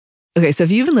Okay, so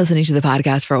if you've been listening to the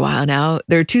podcast for a while now,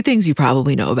 there are two things you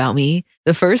probably know about me.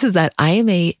 The first is that I am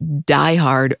a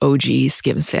diehard OG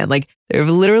Skims fan. Like, there have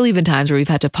literally been times where we've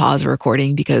had to pause a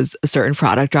recording because a certain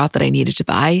product dropped that I needed to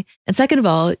buy. And second of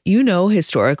all,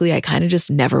 historically, I kind of just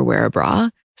never wear a bra.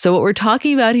 So what we're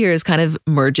talking about here is kind of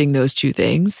merging those two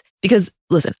things. Because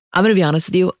listen, I'm going to be honest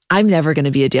with you, I'm never going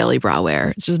to be a daily bra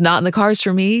wearer. It's just not in the cards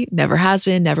for me, never has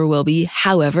been, never will be.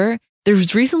 However,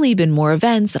 there's recently been more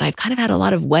events and I've kind of had a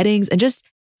lot of weddings and just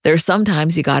there's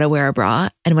sometimes you got to wear a bra.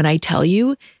 And when I tell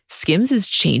you, Skims is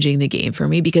changing the game for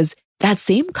me because that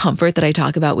same comfort that I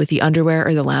talk about with the underwear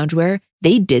or the loungewear,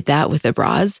 they did that with the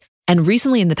bras. And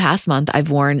recently in the past month, I've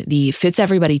worn the Fits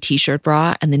Everybody t-shirt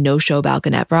bra and the no-show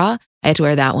balconette bra. I had to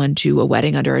wear that one to a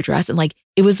wedding under a dress. And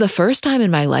it was the first time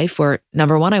in my life where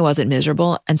number one, I wasn't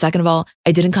miserable. And second of all,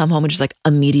 I didn't come home and just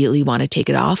immediately want to take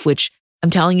it off, which I'm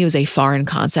telling you is a foreign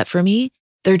concept for me.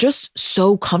 They're just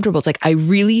so comfortable. It's I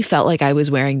really felt like I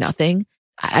was wearing nothing.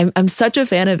 I'm such a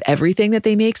fan of everything that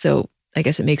they make. So I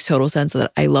guess it makes total sense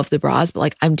that I love the bras,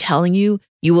 but I'm telling you,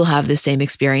 you will have the same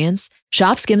experience.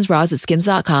 Shop Skims bras at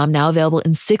skims.com, now available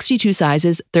in 62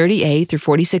 sizes, 30A through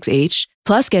 46H.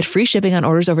 Plus, get free shipping on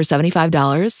orders over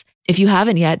 $75. If you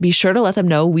haven't yet, be sure to let them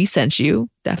know we sent you.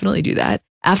 Definitely do that.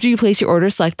 After you place your order,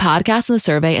 select podcast in the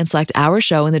survey and select our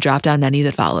show in the drop-down menu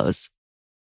that follows.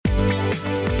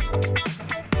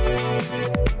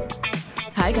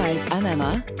 Hi guys, I'm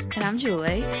Emma. And I'm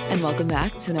Julie. And welcome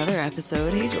back to another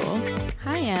episode. Hey Joel.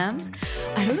 Hi Em.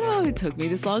 I don't know how it took me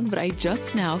this long, but I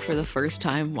just now for the first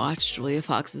time watched Julia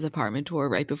Fox's apartment tour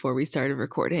right before we started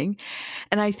recording.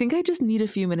 And I think I just need a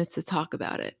few minutes to talk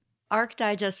about it. Arc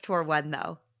Digest Tour 1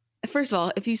 though. First of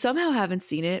all, if you somehow haven't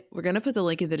seen it, we're going to put the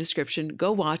link in the description.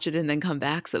 Go watch it and then come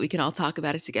back so that we can all talk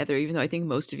about it together. Even though I think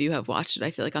most of you have watched it,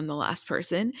 I feel like I'm the last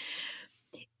person.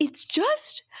 It's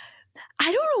just,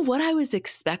 I don't know what I was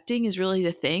expecting is really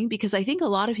the thing, because I think a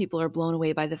lot of people are blown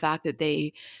away by the fact that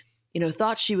they,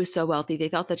 thought she was so wealthy. They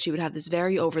thought that she would have this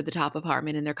very over-the-top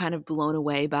apartment, and they're kind of blown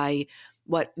away by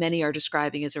what many are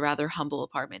describing as a rather humble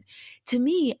apartment. To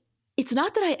me, it's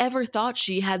not that I ever thought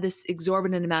she had this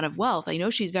exorbitant amount of wealth. I know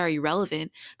she's very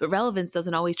relevant, but relevance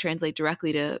doesn't always translate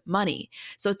directly to money.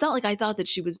 So it's not like I thought that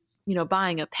she was,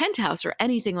 buying a penthouse or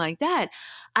anything like that.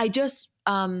 I just,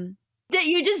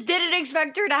 You just didn't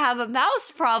expect her to have a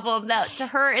mouse problem that to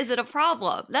her isn't a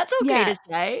problem. That's okay to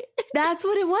say. That's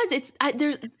what it was.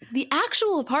 There's the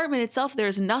actual apartment itself.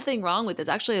 There's nothing wrong with it. It's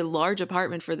actually a large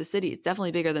apartment for the city. It's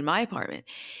definitely bigger than my apartment.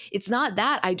 It's not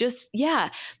that. I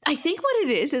think what it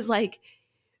is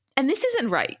and this isn't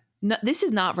right. No, this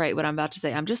is not right what I'm about to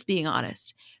say. I'm just being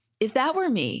honest. If that were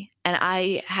me and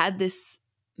I had this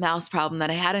mouse problem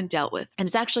that I hadn't dealt with, and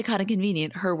it's actually kind of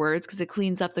convenient, her words, because it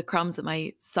cleans up the crumbs that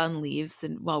my son leaves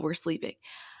while we're sleeping.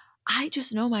 I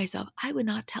just know myself. I would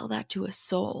not tell that to a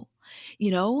soul.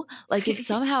 If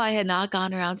somehow I had not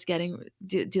gone around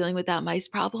to dealing with that mice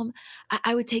problem,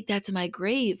 I would take that to my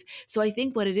grave. So I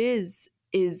think what it is,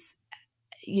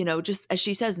 just as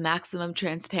she says, maximum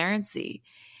transparency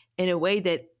in a way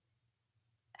that,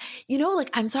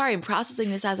 I'm sorry, I'm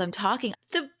processing this as I'm talking.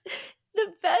 The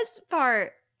best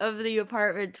part of the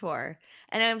apartment tour,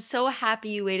 and I'm so happy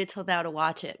you waited till now to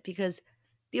watch it, because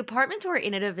the apartment tour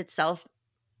in and of itself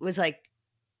was a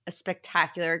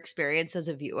spectacular experience as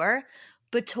a viewer,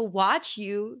 but to watch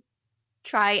you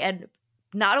try and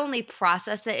not only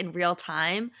process it in real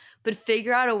time, but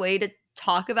figure out a way to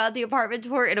talk about the apartment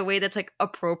tour in a way that's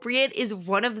appropriate is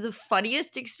one of the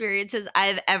funniest experiences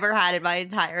I've ever had in my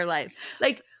entire life.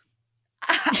 It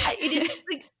is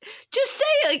just say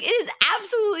it is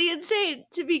absolutely insane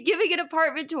to be giving an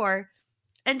apartment tour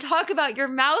and talk about your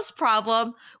mouse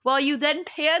problem while you then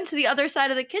pan to the other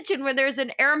side of the kitchen when there's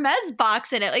an Hermes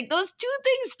box in it. Those two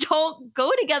things don't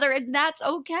go together, and that's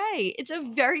okay. It's a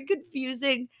very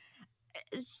confusing.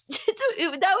 That was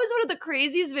one of the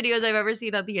craziest videos I've ever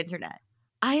seen on the internet.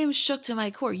 I am shook to my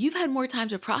core. You've had more time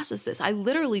to process this. I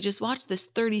literally just watched this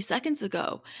 30 seconds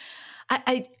ago.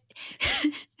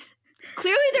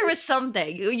 Clearly there was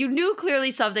something. You knew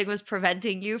clearly something was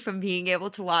preventing you from being able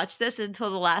to watch this until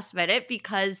the last minute,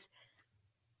 because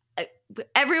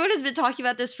everyone has been talking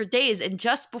about this for days. And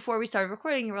just before we started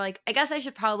recording, you were like, I guess I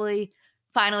should probably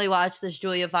finally watch this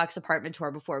Julia Fox apartment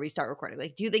tour before we start recording.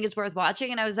 Do you think it's worth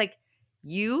watching? And I was like,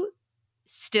 you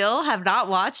still have not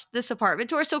watched this apartment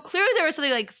tour? So clearly there was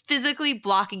something physically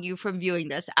blocking you from viewing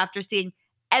this after seeing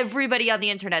everybody on the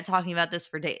internet talking about this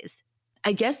for days.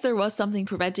 I guess there was something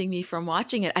preventing me from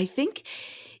watching it. I think,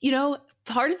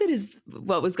 part of it is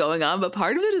what was going on, but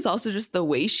part of it is also just the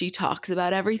way she talks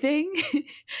about everything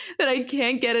that I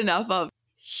can't get enough of.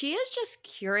 She has just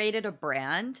curated a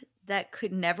brand that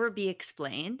could never be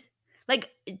explained.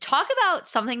 Like, talk about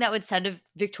something that would send a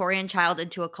Victorian child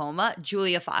into a coma.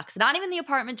 Julia Fox. Not even the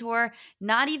apartment tour,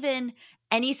 not even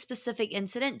any specific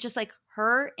incident, just like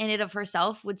her in and of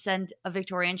herself would send a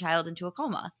Victorian child into a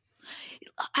coma.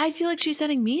 I feel like she's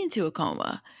sending me into a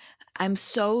coma. I'm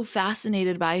so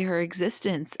fascinated by her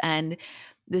existence, and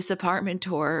this apartment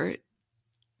tour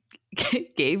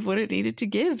gave what it needed to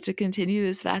give to continue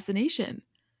this fascination.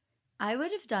 I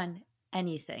would have done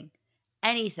anything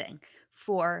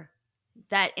for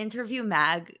that Interview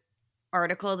Mag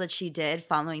article that she did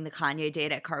following the Kanye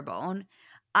date at Carbone.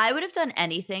 I would have done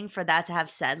anything for that to have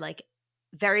said, like,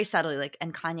 very subtly, like,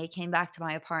 and Kanye came back to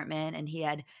my apartment and he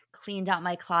had cleaned out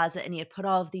my closet and he had put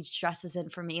all of these dresses in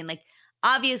for me. And, like,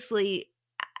 obviously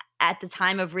at the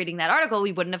time of reading that article,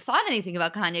 we wouldn't have thought anything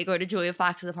about Kanye going to Julia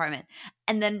Fox's apartment.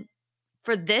 And then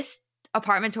for this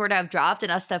apartment tour to have dropped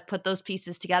and us to have put those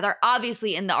pieces together,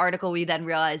 obviously in the article we then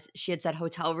realized she had said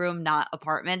hotel room, not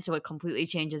apartment, so it completely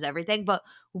changes everything. But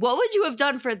what would you have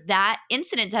done for that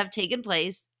incident to have taken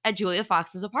place at Julia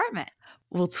Fox's apartment?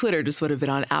 Well, Twitter just would have been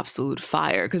on absolute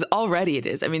fire, because already it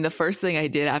is. I mean, the first thing I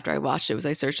did after I watched it was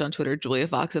I searched on Twitter, Julia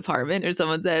Fox apartment, or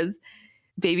someone says,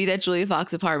 baby, that Julia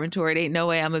Fox apartment tour, it ain't no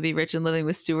way I'm gonna be rich and living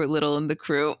with Stuart Little and the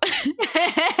crew.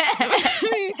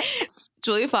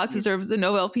 Julia Fox deserves a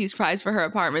Nobel Peace Prize for her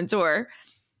apartment tour.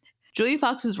 Julia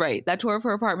Fox was right. That tour of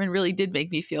her apartment really did make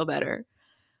me feel better.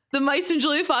 The mice in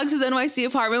Julia Fox's NYC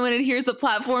apartment when it hears the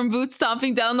platform boots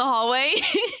stomping down the hallway.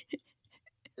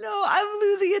 No, I'm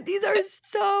losing it. These are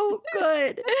so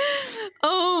good.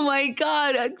 Oh my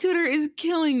God. Twitter is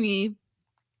killing me.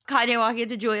 Kanye walking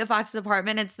into Julia Fox's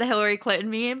apartment. It's the Hillary Clinton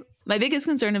meme. My biggest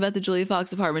concern about the Julia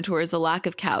Fox apartment tour is the lack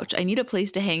of couch. I need a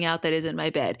place to hang out that isn't my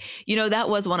bed. You know, that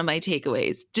was one of my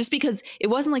takeaways. Just because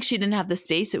it wasn't like she didn't have the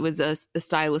space. It was a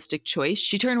stylistic choice.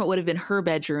 She turned what would have been her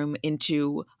bedroom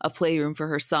into a playroom for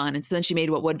her son. And so then she made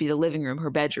what would be the living room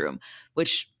her bedroom,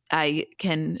 which I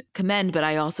can commend, but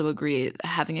I also agree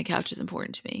having a couch is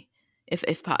important to me if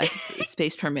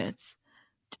space permits.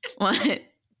 What?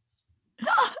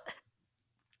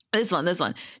 This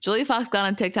one. Julia Fox got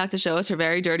on TikTok to show us her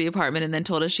very dirty apartment and then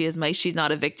told us she has mice she's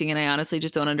not evicting, and I honestly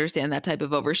just don't understand that type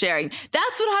of oversharing.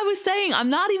 That's what I was saying. I'm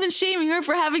not even shaming her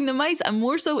for having the mice. I'm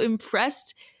more so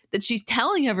impressed that she's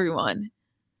telling everyone.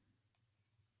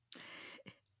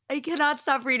 I cannot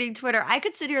stop reading Twitter. I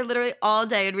could sit here literally all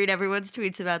day and read everyone's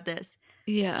tweets about this.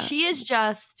 Yeah. She is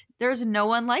just, there's no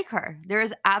one like her. There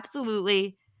is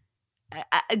absolutely,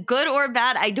 good or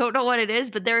bad, I don't know what it is,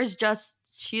 but there is just,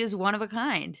 she is one of a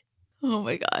kind. Oh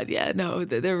my God. Yeah, no,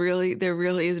 there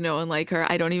really is no one like her.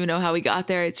 I don't even know how we got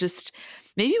there. It's just,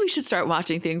 maybe we should start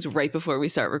watching things right before we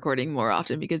start recording more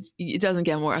often, because it doesn't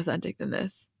get more authentic than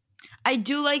this. I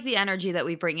do like the energy that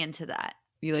we bring into that.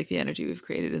 You like the energy we've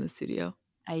created in the studio?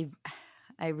 I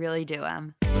really do,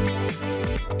 Em.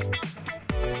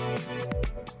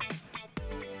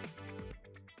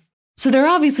 So there are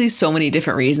obviously so many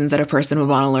different reasons that a person would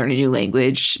want to learn a new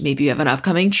language. Maybe you have an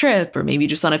upcoming trip, or maybe you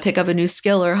just want to pick up a new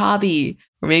skill or hobby,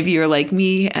 or maybe you're like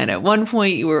me and at one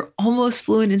point you were almost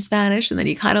fluent in Spanish and then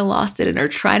you kind of lost it and are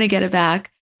trying to get it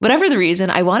back. Whatever the reason,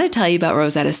 I want to tell you about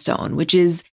Rosetta Stone, which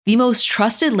is the most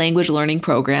trusted language learning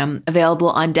program available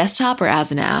on desktop or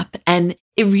as an app. And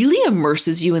it really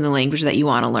immerses you in the language that you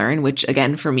want to learn, which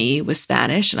again, for me was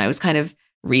Spanish. And I was kind of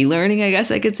relearning, I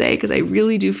guess I could say, because I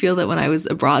really do feel that when I was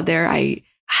abroad there, I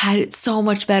had it so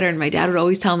much better. And my dad would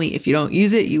always tell me, if you don't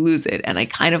use it, you lose it. And I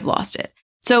kind of lost it.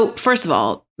 So first of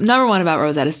all, number one about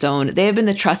Rosetta Stone, they have been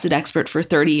the trusted expert for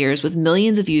 30 years with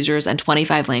millions of users and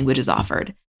 25 languages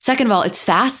offered. Second of all, it's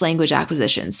fast language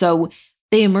acquisition. So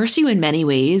they immerse you in many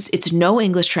ways. It's no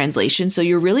English translation. So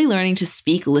you're really learning to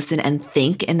speak, listen, and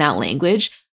think in that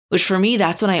language, which for me,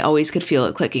 that's when I always could feel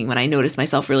it clicking, when I noticed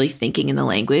myself really thinking in the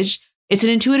language. It's an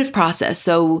intuitive process.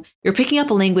 So you're picking up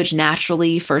a language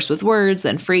naturally, first with words,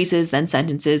 then phrases, then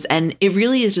sentences, and it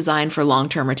really is designed for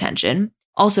long-term retention.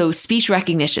 Also, speech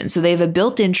recognition. So they have a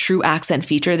built-in true accent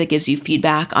feature that gives you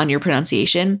feedback on your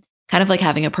pronunciation, kind of like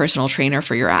having a personal trainer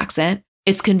for your accent.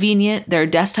 It's convenient. There are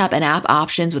desktop and app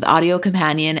options with audio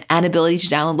companion and ability to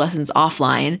download lessons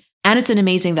offline, and it's an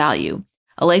amazing value.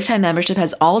 A lifetime membership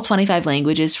has all 25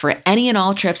 languages for any and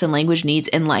all trips and language needs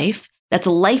in life. That's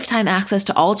a lifetime access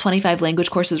to all 25 language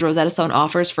courses Rosetta Stone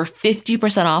offers for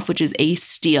 50% off, which is a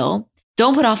steal.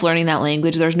 Don't put off learning that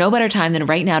language. There's no better time than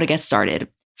right now to get started.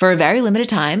 For a very limited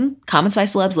time, Comments by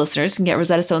Celebs listeners can get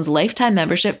Rosetta Stone's lifetime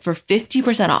membership for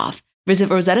 50% off. Visit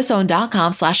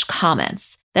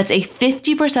rosettastone.com/comments. That's a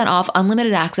 50% off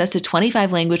unlimited access to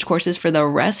 25 language courses for the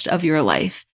rest of your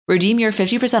life. Redeem your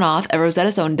 50% off at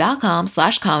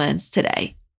rosettastone.com/comments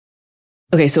today.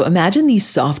 Okay, so imagine the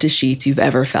softest sheets you've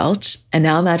ever felt, and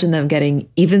now imagine them getting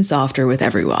even softer with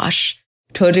every wash.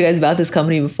 Told you guys about this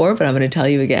company before, but I'm going to tell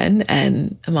you again,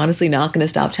 and I'm honestly not going to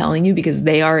stop telling you because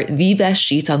they are the best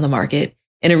sheets on the market.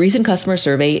 In a recent customer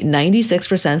survey,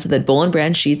 96% said that Boll &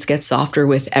 Branch sheets get softer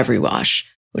with every wash,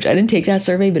 which I didn't take that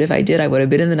survey, but if I did, I would have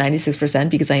been in the 96%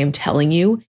 because I am telling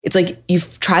you, it's like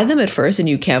you've tried them at first and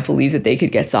you can't believe that they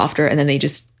could get softer, and then they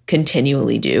just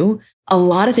continually do. A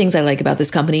lot of things I like about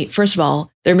this company. First of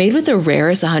all, they're made with the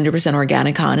rarest 100%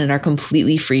 organic cotton and are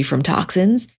completely free from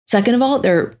toxins. Second of all,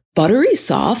 they're buttery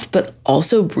soft, but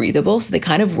also breathable. So they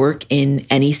kind of work in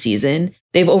any season.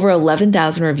 They have over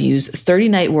 11,000 reviews,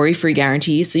 30-night worry-free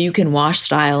guarantees. So you can wash,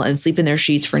 style, and sleep in their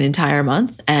sheets for an entire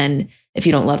month. And if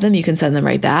you don't love them, you can send them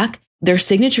right back. Their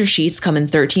signature sheets come in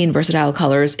 13 versatile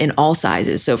colors in all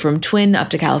sizes. So from twin up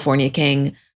to California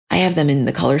King. I have them in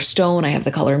the color stone. I have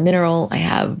the color mineral. I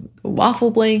have a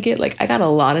waffle blanket. Like, I got a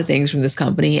lot of things from this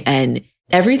company, and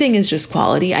everything is just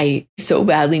quality. I so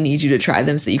badly need you to try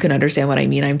them so that you can understand what I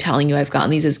mean. I'm telling you, I've gotten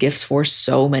these as gifts for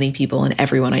so many people, and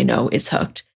everyone I know is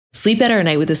hooked. Sleep better at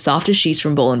night with the softest sheets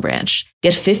from Boll & Branch.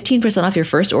 Get 15% off your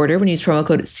first order when you use promo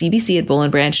code CBC at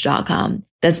bollandbranch.com.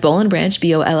 That's Boll & Branch,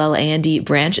 BOLLAND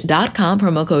branch.com,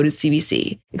 promo code is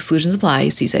CBC. Exclusions apply.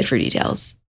 See site for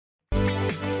details.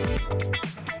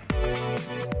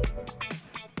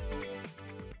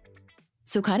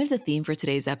 So kind of the theme for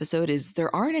today's episode is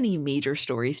there aren't any major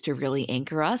stories to really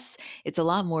anchor us. It's a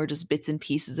lot more just bits and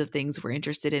pieces of things we're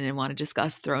interested in and want to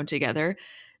discuss thrown together.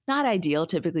 Not ideal.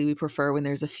 Typically, we prefer when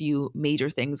there's a few major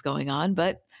things going on,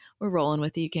 but we're rolling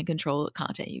with it. You can't control what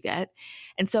content you get.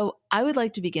 And so I would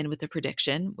like to begin with a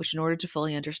prediction, which in order to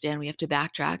fully understand, we have to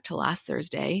backtrack to last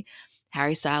Thursday,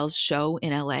 Harry Styles' show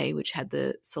in LA, which had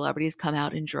the celebrities come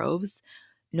out in droves.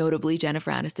 Notably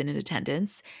Jennifer Aniston in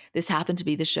attendance. This happened to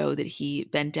be the show that he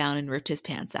bent down and ripped his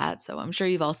pants at. So I'm sure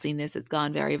you've all seen this. It's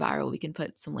gone very viral. We can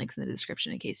put some links in the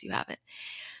description in case you haven't.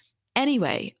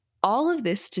 Anyway, all of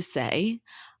this to say,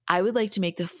 I would like to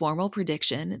make the formal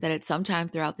prediction that at some time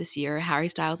throughout this year, Harry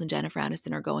Styles and Jennifer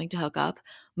Aniston are going to hook up,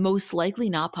 most likely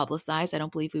not publicized. I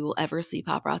don't believe we will ever see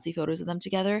paparazzi photos of them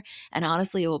together. And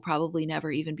honestly, it will probably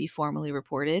never even be formally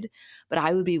reported. But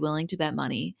I would be willing to bet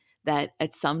money that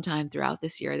at some time throughout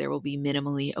this year, there will be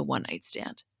minimally a one-night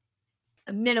stand.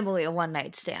 Minimally a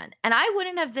one-night stand. And I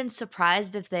wouldn't have been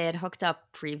surprised if they had hooked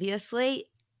up previously.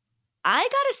 I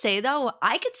gotta say, though,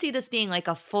 I could see this being like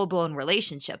a full-blown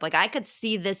relationship. Like, I could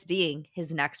see this being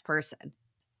his next person.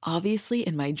 Obviously,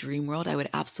 in my dream world, I would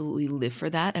absolutely live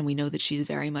for that. And we know that she's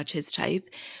very much his type.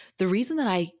 The reason that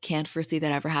I can't foresee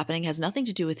that ever happening has nothing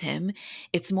to do with him.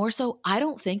 It's more so, I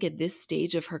don't think at this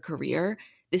stage of her career,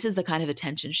 this is the kind of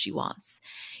attention she wants.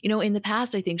 You know, in the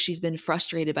past, I think she's been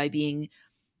frustrated by being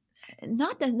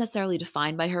not necessarily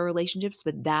defined by her relationships,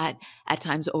 but that at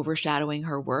times overshadowing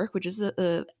her work, which is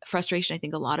a frustration I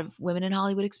think a lot of women in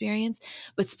Hollywood experience.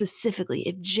 But specifically,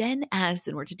 if Jen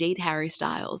Aniston were to date Harry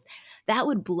Styles, that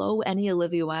would blow any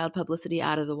Olivia Wilde publicity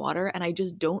out of the water. And I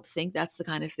just don't think that's the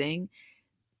kind of thing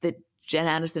that Jen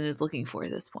Aniston is looking for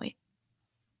at this point.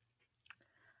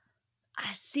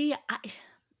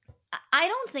 I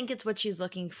don't think it's what she's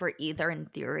looking for either in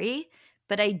theory,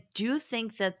 but I do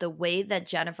think that the way that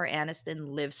Jennifer Aniston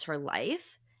lives her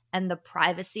life and the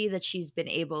privacy that she's been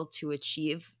able to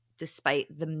achieve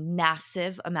despite the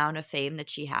massive amount of fame that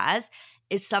she has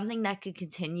is something that could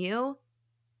continue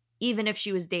even if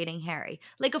she was dating Harry.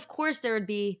 Like, of course, there would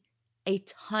be a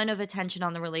ton of attention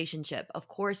on the relationship. Of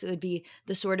course, it would be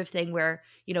the sort of thing where,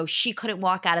 you know, she couldn't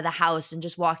walk out of the house and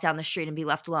just walk down the street and be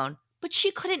left alone. But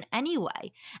she couldn't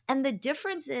anyway. And the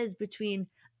difference is between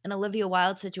an Olivia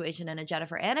Wilde situation and a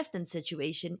Jennifer Aniston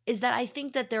situation is that I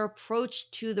think that their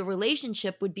approach to the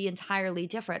relationship would be entirely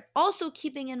different. Also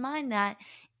keeping in mind that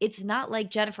it's not like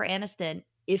Jennifer Aniston,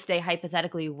 if they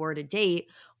hypothetically were to date,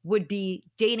 would be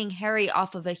dating Harry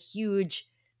off of a huge,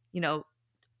 you know,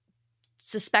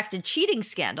 suspected cheating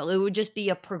scandal. It would just be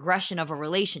a progression of a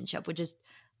relationship, which is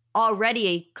already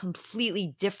a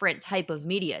completely different type of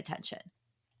media attention.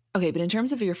 Okay, but in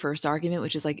terms of your first argument,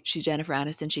 which is like she's Jennifer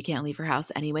Aniston, she can't leave her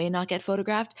house anyway and not get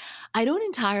photographed, I don't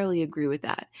entirely agree with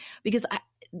that because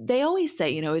they always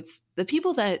say, you know, it's the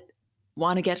people that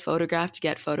want to get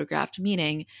photographed,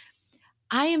 meaning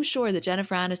I am sure that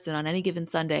Jennifer Aniston on any given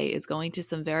Sunday is going to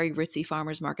some very ritzy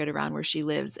farmer's market around where she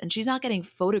lives, and she's not getting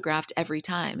photographed every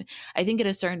time. I think at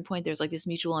a certain point, there's like this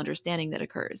mutual understanding that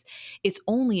occurs. It's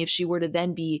only if she were to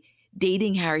then be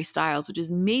dating Harry Styles, which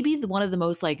is maybe one of the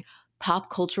most like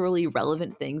pop culturally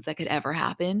relevant things that could ever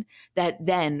happen, that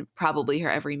then probably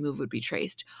her every move would be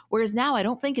traced. Whereas now I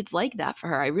don't think it's like that for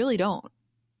her. I really don't.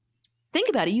 Think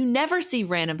about it. You never see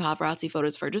random paparazzi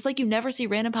photos of her, just like you never see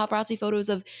random paparazzi photos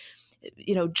of,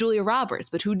 Julia Roberts.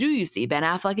 But who do you see? Ben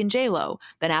Affleck and J-Lo,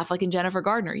 Ben Affleck and Jennifer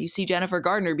Gardner. You see Jennifer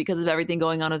Gardner because of everything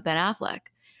going on with Ben Affleck.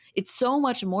 It's so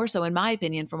much more so, in my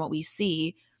opinion, from what we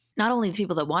see, not only the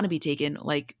people that want to be taken,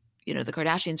 like, the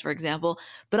Kardashians, for example,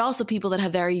 but also people that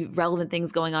have very relevant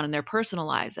things going on in their personal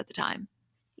lives at the time.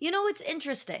 It's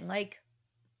interesting. Like,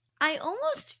 I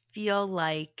almost feel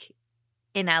like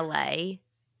in LA,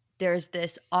 there's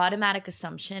this automatic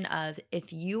assumption of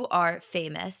if you are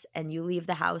famous and you leave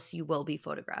the house, you will be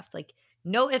photographed. Like,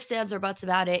 no ifs, ands, or buts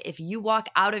about it. If you walk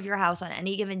out of your house on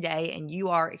any given day and you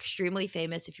are extremely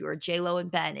famous, if you are J-Lo and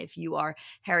Ben, if you are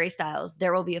Harry Styles,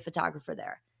 there will be a photographer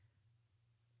there.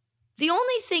 The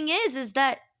only thing is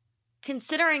that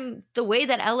considering the way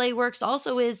that LA works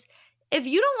also is if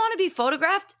you don't want to be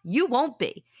photographed, you won't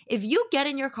be. If you get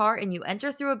in your car and you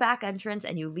enter through a back entrance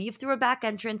and you leave through a back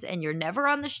entrance and you're never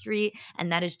on the street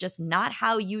and that is just not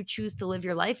how you choose to live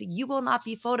your life, you will not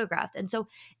be photographed. And so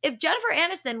if Jennifer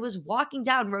Aniston was walking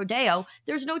down Rodeo,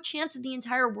 there's no chance in the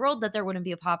entire world that there wouldn't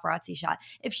be a paparazzi shot.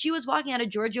 If she was walking out of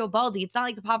Giorgio Baldi, it's not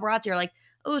like the paparazzi are like,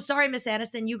 oh, sorry, Miss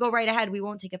Aniston, you go right ahead. We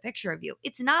won't take a picture of you.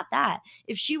 It's not that.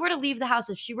 If she were to leave the house,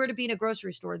 if she were to be in a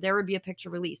grocery store, there would be a picture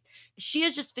released. She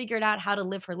has just figured out how to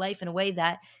live her life in a way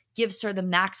that gives her the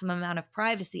maximum amount of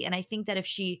privacy. And I think that if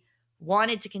she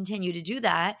wanted to continue to do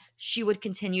that, she would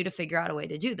continue to figure out a way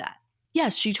to do that.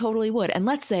 Yes, she totally would. And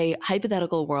let's say,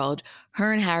 hypothetical world,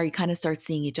 her and Harry kind of start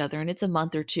seeing each other and it's a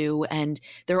month or two and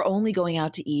they're only going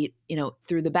out to eat,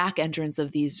 through the back entrance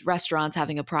of these restaurants,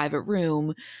 having a private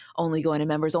room, only going to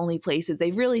members only places.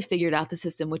 They've really figured out the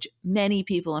system, which many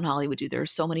people in Hollywood do. There are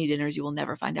so many dinners you will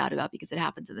never find out about because it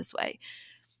happens in this way.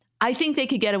 I think they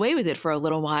could get away with it for a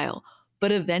little while,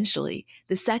 but eventually,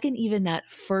 the second even that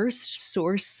first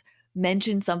source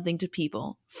mentions something to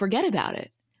people, forget about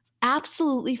it.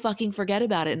 Absolutely fucking forget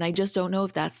about it. And I just don't know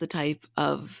if that's the type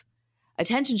of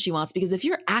attention she wants, because if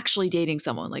you're actually dating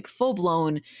someone, like full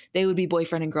blown, they would be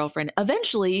boyfriend and girlfriend.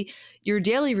 Eventually, your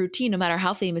daily routine, no matter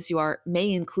how famous you are,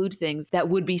 may include things that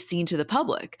would be seen to the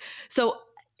public. So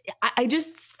I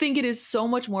just think it is so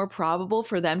much more probable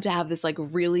for them to have this like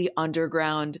really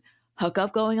underground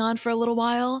hookup going on for a little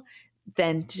while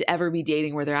than to ever be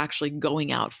dating where they're actually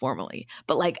going out formally.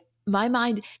 But like, my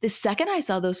mind, the second I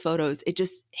saw those photos, it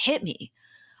just hit me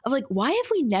of like, why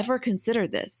have we never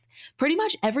considered this? Pretty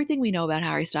much everything we know about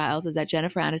Harry Styles is that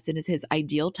Jennifer Aniston is his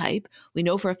ideal type. We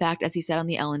know for a fact, as he said on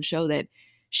the Ellen show, that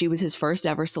she was his first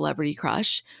ever celebrity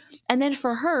crush. And then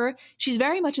for her, she's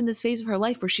very much in this phase of her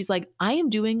life where she's like, I am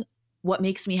doing what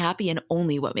makes me happy and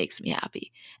only what makes me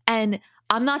happy. And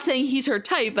I'm not saying he's her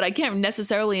type, but I can't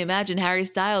necessarily imagine Harry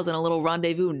Styles in a little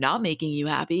rendezvous not making you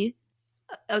happy.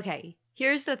 Okay.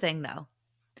 Here's the thing, though.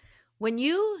 When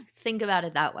you think about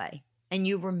it that way and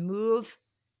you remove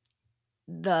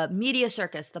the media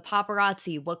circus, the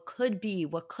paparazzi, what could be,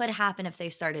 what could happen if they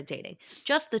started dating,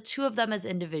 just the two of them as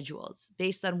individuals,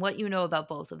 based on what you know about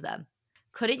both of them,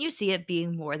 couldn't you see it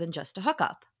being more than just a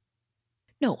hookup?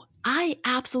 No, I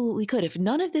absolutely could. If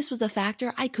none of this was a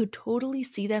factor, I could totally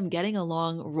see them getting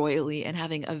along royally and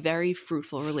having a very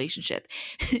fruitful relationship.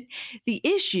 The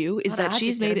issue is that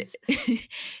she's made it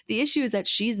the issue is that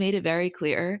she's made it very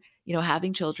clear,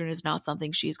 having children is not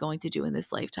something she's going to do in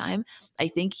this lifetime. I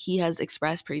think he has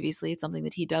expressed previously it's something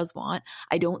that he does want.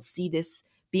 I don't see this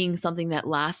being something that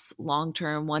lasts long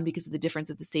term, one, because of the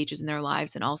difference of the stages in their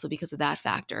lives and also because of that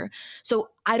factor. So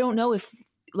I don't know if,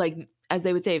 like, as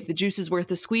they would say, if the juice is worth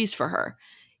the squeeze for her,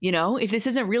 if this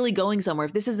isn't really going somewhere,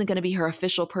 if this isn't going to be her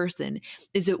official person,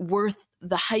 is it worth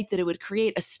the hype that it would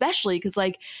create? Especially because,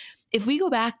 like, if we go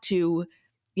back to,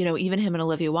 even him and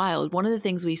Olivia Wilde, one of the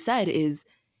things we said is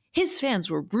his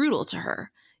fans were brutal to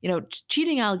her.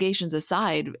 Cheating allegations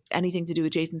aside, anything to do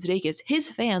with Jason Sudeikis, his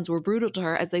fans were brutal to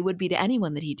her as they would be to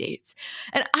anyone that he dates.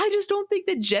 And I just don't think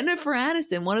that Jennifer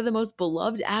Aniston, one of the most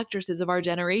beloved actresses of our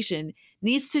generation,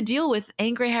 needs to deal with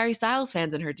angry Harry Styles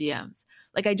fans in her DMs.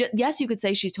 Like, yes, you could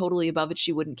say she's totally above it.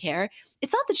 She wouldn't care.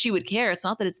 It's not that she would care. It's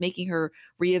not that it's making her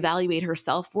reevaluate her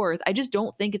self-worth. I just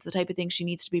don't think it's the type of thing she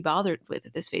needs to be bothered with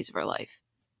at this phase of her life.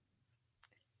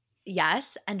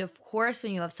 Yes. And of course,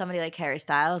 when you have somebody like Harry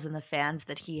Styles and the fans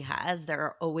that he has, there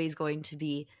are always going to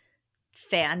be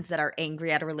fans that are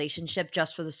angry at a relationship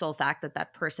just for the sole fact that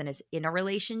that person is in a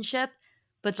relationship.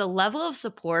 But the level of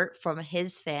support from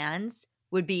his fans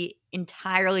would be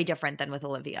entirely different than with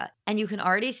Olivia. And you can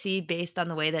already see, based on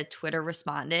the way that Twitter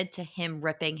responded to him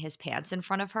ripping his pants in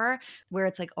front of her, where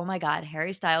it's like, oh my God,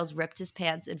 Harry Styles ripped his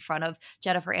pants in front of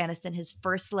Jennifer Aniston, his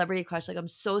first celebrity crush. Like, I'm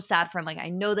so sad for him. Like, I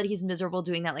know that he's miserable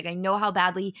doing that. Like, I know how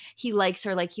badly he likes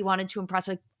her. Like, he wanted to impress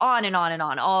her, like, on and on and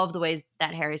on, all of the ways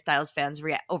that Harry Styles fans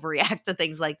overreact to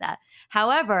things like that.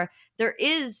 However, there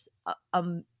is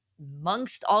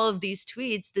amongst all of these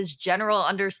tweets, this general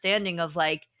understanding of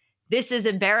like, this is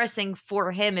embarrassing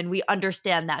for him, and we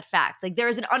understand that fact. Like, there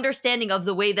is an understanding of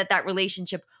the way that that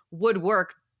relationship would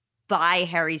work by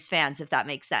Harry's fans, if that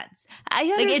makes sense. I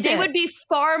understand. Like, they would be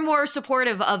far more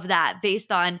supportive of that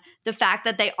based on the fact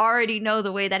that they already know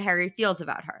the way that Harry feels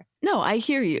about her. No, I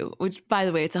hear you, which, by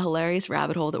the way, it's a hilarious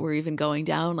rabbit hole that we're even going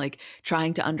down, like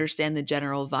trying to understand the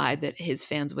general vibe that his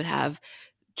fans would have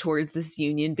towards this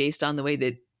union based on the way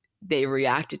that they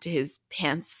reacted to his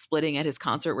pants splitting at his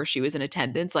concert where she was in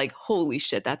attendance. Like, holy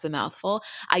shit, that's a mouthful.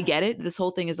 I get it. This whole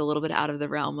thing is a little bit out of the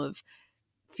realm of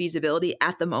feasibility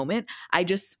at the moment. I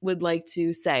just would like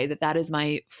to say that that is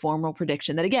my formal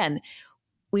prediction that, again,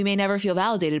 we may never feel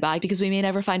validated by because we may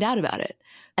never find out about it.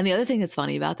 And the other thing that's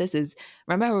funny about this is,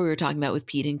 remember we were talking about with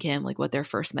Pete and Kim, like what their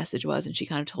first message was, and she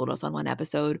kind of told us on one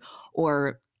episode,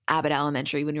 or Abbott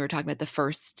Elementary when we were talking about the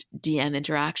first DM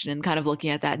interaction, and kind of looking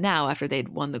at that now after they'd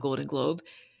won the Golden Globe.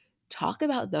 Talk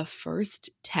about the first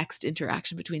text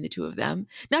interaction between the two of them.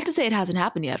 Not to say it hasn't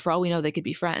happened yet. For all we know, they could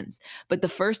be friends. But the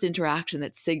first interaction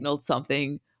that signaled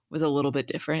something was a little bit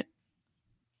different.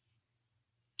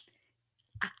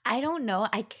 I don't know.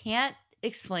 I can't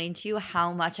explain to you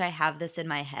how much I have this in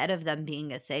my head of them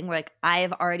being a thing where, like, I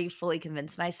have already fully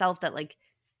convinced myself that, like,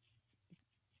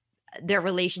 their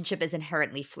relationship is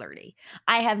inherently flirty.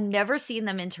 I have never seen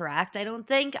them interact, I don't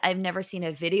think. I've never seen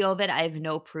a video of it. I have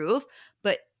no proof.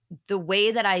 But the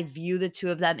way that I view the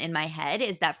two of them in my head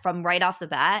is that from right off the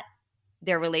bat,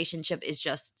 their relationship is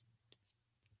just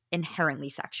inherently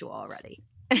sexual already.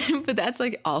 But that's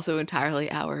like also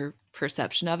entirely our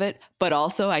perception of it. But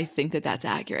also I think that that's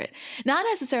accurate. Not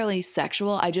necessarily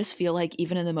sexual. I just feel like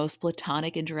even in the most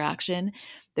platonic interaction,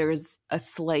 there is a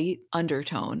slight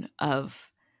undertone of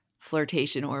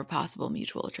flirtation or possible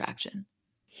mutual attraction.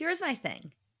 Here's my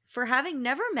thing. For having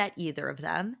never met either of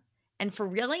them, and for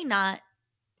really not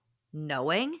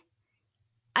knowing,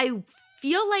 I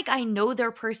feel like I know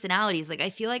their personalities. Like, I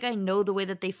feel like I know the way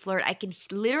that they flirt. I can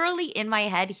literally in my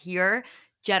head hear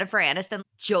Jennifer Aniston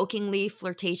jokingly,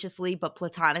 flirtatiously, but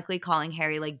platonically calling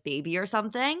Harry like baby or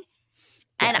something.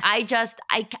 Yes. And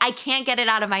I can't get it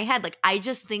out of my head. Like, I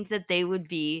just think that they would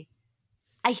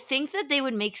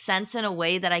make sense in a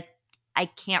way that I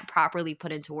can't properly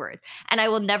put into words. And I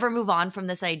will never move on from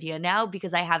this idea now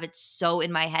because I have it so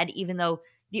in my head, even though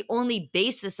the only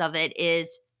basis of it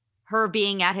is her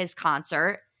being at his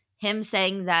concert, him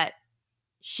saying that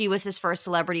she was his first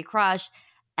celebrity crush,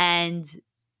 and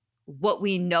what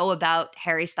we know about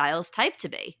Harry Styles' type to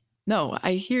be. No,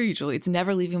 I hear you, Julie. It's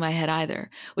never leaving my head either,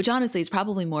 which honestly is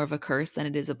probably more of a curse than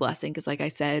it is a blessing. Because like I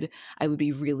said, I would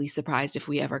be really surprised if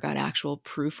we ever got actual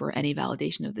proof or any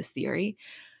validation of this theory.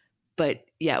 But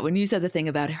yeah, when you said the thing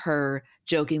about her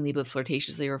jokingly but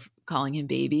flirtatiously or calling him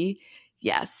baby,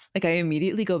 yes. Like, I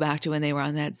immediately go back to when they were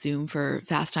on that Zoom for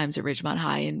Fast Times at Ridgemont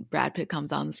High and Brad Pitt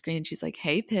comes on the screen and she's like,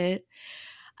 hey, Pitt.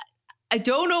 I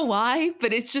don't know why,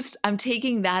 but it's just, I'm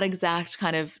taking that exact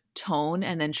kind of tone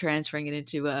and then transferring it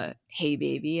into a hey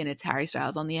baby, and it's Harry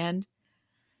Styles on the end.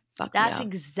 Fuck, that's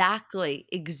exactly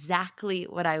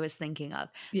what I was thinking of.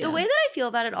 Yeah. The way that I feel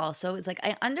about it also is like,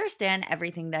 I understand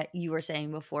everything that you were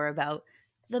saying before about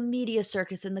the media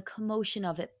circus and the commotion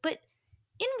of it, but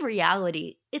in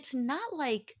reality, it's not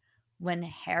like when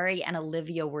Harry and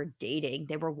Olivia were dating,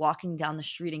 they were walking down the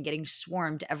street and getting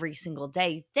swarmed every single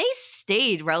day. They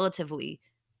stayed relatively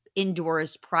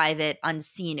indoors, private,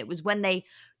 unseen. It was when they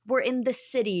were in the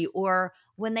city or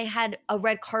when they had a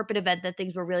red carpet event that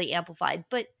things were really amplified.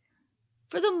 But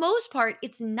for the most part,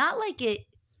 it's not like it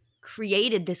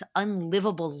created this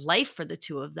unlivable life for the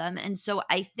two of them. And so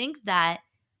I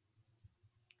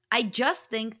just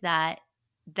think that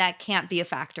that can't be a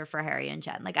factor for Harry and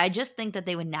Jen. Like, I just think that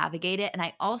they would navigate it. And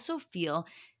I also feel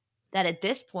that at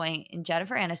this point in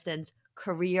Jennifer Aniston's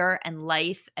career and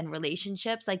life and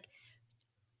relationships, like,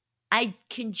 I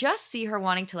can just see her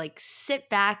wanting to like sit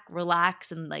back,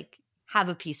 relax, and like have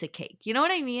a piece of cake. You know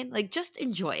what I mean? Like, just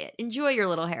enjoy it. Enjoy your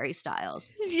little Harry Styles.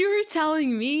 You're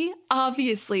telling me,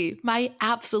 obviously, my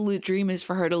absolute dream is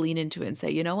for her to lean into it and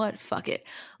say, you know what? Fuck it.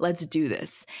 Let's do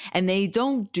this. And they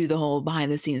don't do the whole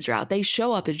behind the scenes route. They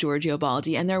show up at Giorgio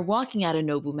Baldi and they're walking out of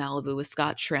Nobu Malibu with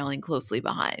Scott trailing closely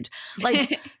behind.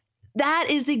 Like, that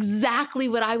is exactly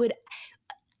what I would...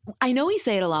 I know we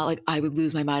say it a lot, like, I would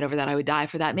lose my mind over that. I would die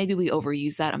for that. Maybe we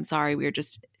overuse that. I'm sorry. We're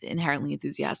just inherently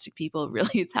enthusiastic people.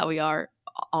 Really, it's how we are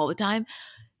all the time.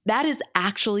 That is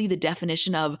actually the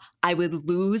definition of I would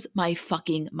lose my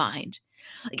fucking mind.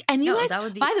 Like, and you No, guys, that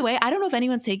would be by the way, I don't know if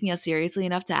anyone's taking us seriously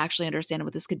enough to actually understand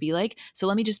what this could be like. So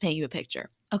let me just paint you a picture.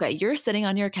 Okay, you're sitting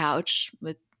on your couch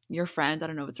with your friend. I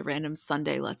don't know if it's a random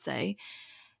Sunday, let's say.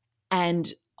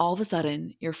 And all of a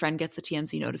sudden, your friend gets the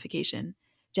TMZ notification.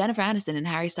 Jennifer Aniston and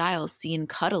Harry Styles seen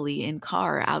cuddly in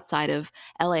car outside of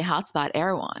LA hotspot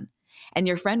Erewhon. And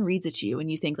your friend reads it to you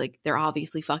and you think like they're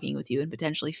obviously fucking with you and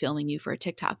potentially filming you for a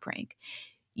TikTok prank.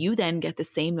 You then get the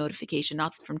same notification,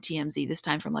 not from TMZ, this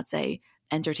time from, let's say,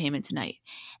 Entertainment Tonight.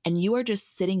 And you are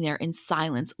just sitting there in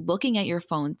silence, looking at your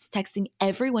phones, texting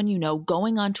everyone you know,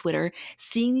 going on Twitter,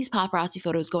 seeing these paparazzi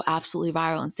photos go absolutely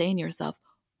viral and saying to yourself,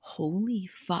 holy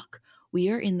fuck, we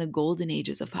are in the golden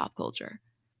ages of pop culture.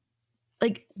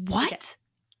 Like, what?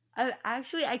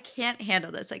 I can't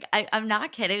handle this. Like, I'm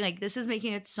not kidding. Like, this is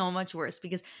making it so much worse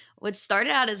because what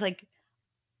started out as like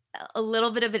a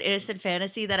little bit of an innocent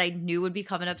fantasy that I knew would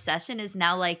become an obsession is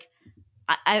now like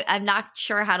I'm not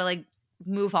sure how to like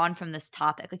move on from this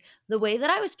topic. Like the way that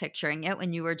I was picturing it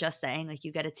when you were just saying like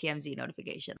you get a TMZ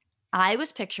notification, I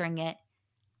was picturing it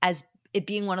as it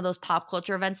being one of those pop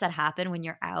culture events that happen when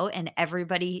you're out and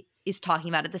everybody is talking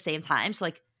about it at the same time. So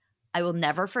like I will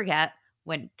never forget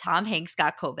when Tom Hanks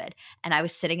got COVID and I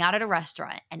was sitting out at a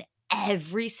restaurant and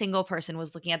every single person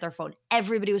was looking at their phone.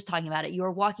 Everybody was talking about it. You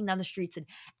were walking down the streets and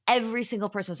every single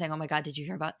person was saying, oh my God, did you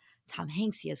hear about Tom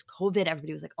Hanks? He has COVID.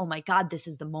 Everybody was like, oh my God, this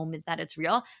is the moment that it's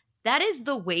real. That is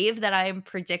the wave that I'm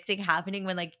predicting happening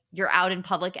when like you're out in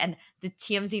public and the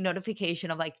TMZ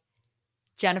notification of like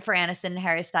Jennifer Aniston and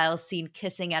Harry Styles seen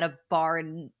kissing at a bar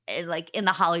in like in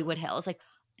the Hollywood Hills. Like,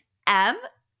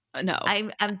 no,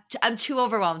 I'm too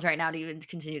overwhelmed right now to even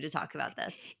continue to talk about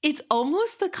this. It's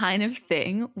almost the kind of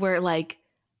thing where like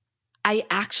I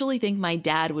actually think my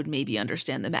dad would maybe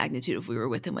understand the magnitude if we were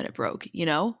with him when it broke, you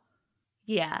know?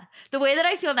 Yeah. The way that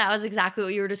I feel now is exactly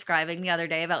what you were describing the other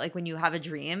day about like when you have a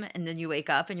dream and then you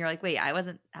wake up and you're like, wait, I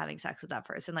wasn't having sex with that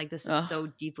person. Like this is so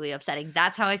deeply upsetting.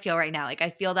 That's how I feel right now. Like I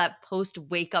feel that post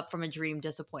wake up from a dream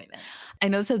disappointment. I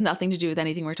know this has nothing to do with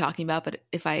anything we're talking about, but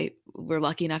if I were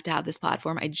lucky enough to have this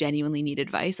platform, I genuinely need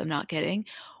advice. I'm not kidding.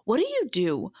 What do you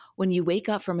do when you wake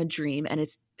up from a dream and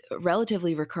it's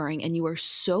relatively recurring and you are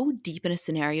so deep in a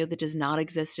scenario that does not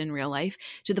exist in real life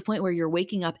to the point where you're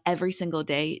waking up every single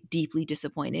day deeply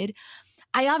disappointed?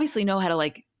 I obviously know how to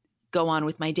like go on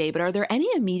with my day, but are there any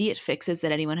immediate fixes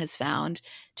that anyone has found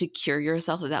to cure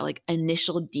yourself of that like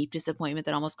initial deep disappointment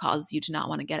that almost causes you to not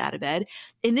want to get out of bed?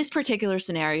 In this particular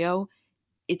scenario,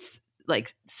 it's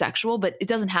like sexual, but it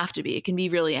doesn't have to be. It can be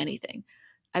really anything.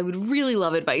 I would really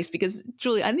love advice because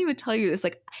Julie, I didn't even tell you this.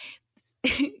 Like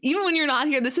even when you're not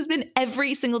here, this has been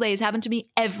every single day. It's happened to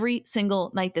me every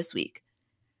single night this week.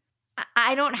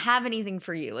 I don't have anything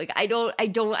for you. Like I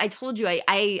told you,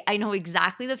 I know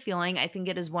exactly the feeling. I think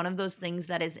it is one of those things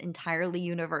that is entirely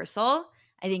universal.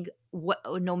 I think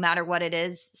no matter what it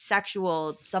is,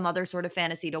 sexual, some other sort of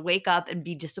fantasy, to wake up and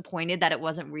be disappointed that it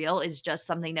wasn't real is just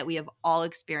something that we have all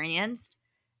experienced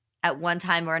at one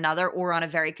time or another, or on a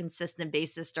very consistent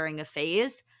basis during a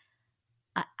phase.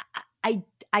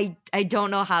 I don't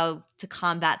know how to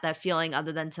combat that feeling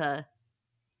other than to,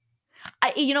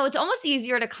 it's almost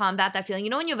easier to combat that feeling. You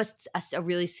know, when you have a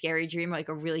really scary dream, like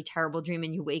a really terrible dream,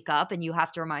 and you wake up and you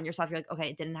have to remind yourself, you're like, okay,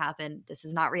 it didn't happen. This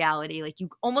is not reality. Like you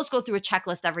almost go through a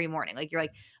checklist every morning. Like you're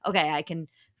like, okay, I can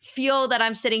feel that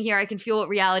I'm sitting here. I can feel what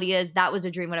reality is. That was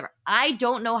a dream, whatever. I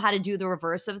don't know how to do the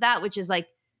reverse of that, which is like,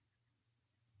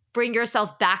 bring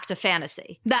yourself back to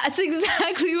fantasy. That's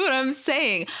exactly what I'm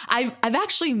saying. I've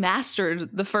actually mastered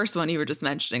the first one you were just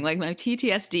mentioning. Like my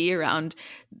PTSD around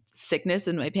sickness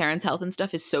and my parents' health and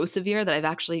stuff is so severe that I've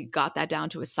actually got that down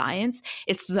to a science.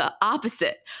 It's the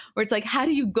opposite, where it's like, how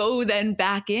do you go then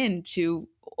back into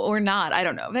or not? I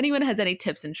don't know. If anyone has any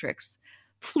tips and tricks,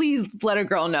 please let a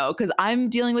girl know, because I'm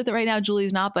dealing with it right now.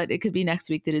 Julie's not, but it could be next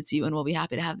week that it's you, and we'll be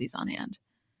happy to have these on hand.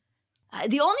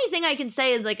 The only thing I can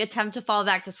say is like attempt to fall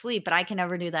back to sleep, but I can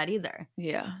never do that either.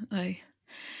 Yeah.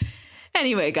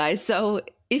 Anyway, guys, so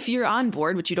if you're on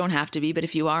board, which you don't have to be, but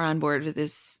if you are on board with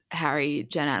this Harry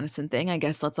Jen Aniston thing, I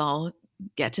guess let's all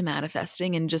get to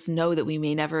manifesting and just know that we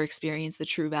may never experience the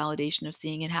true validation of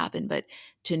seeing it happen, but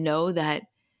to know that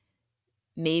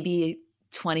maybe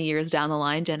 20 years down the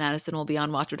line, Jen Aniston will be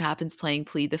on Watch What Happens playing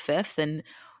Plead the Fifth, and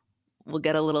we'll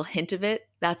get a little hint of it.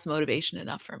 That's motivation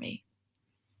enough for me.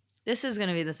 This is going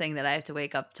to be the thing that I have to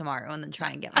wake up tomorrow and then try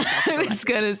and get myself to I was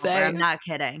going to say. I'm not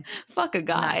kidding. Fuck a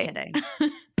guy. I'm not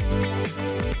kidding.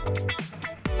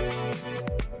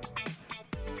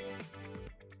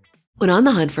 When on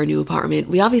the hunt for a new apartment,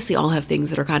 we obviously all have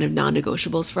things that are kind of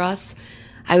non-negotiables for us.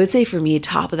 I would say for me,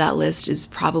 top of that list is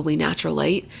probably natural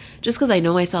light. Just because I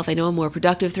know myself, I know I'm more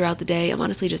productive throughout the day. I'm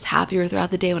honestly just happier throughout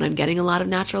the day when I'm getting a lot of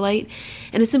natural light.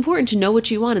 And it's important to know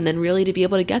what you want and then really to be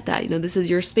able to get that. This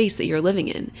is your space that you're living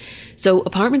in. So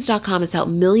apartments.com has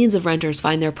helped millions of renters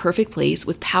find their perfect place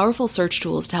with powerful search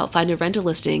tools to help find a rental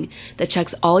listing that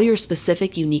checks all your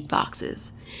specific unique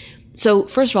boxes. So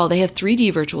first of all, they have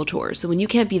 3D virtual tours. So when you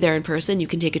can't be there in person, you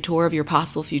can take a tour of your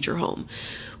possible future home,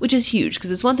 which is huge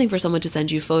because it's one thing for someone to send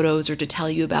you photos or to tell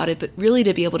you about it, but really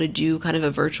to be able to do kind of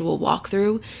a virtual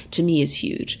walkthrough to me is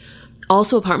huge.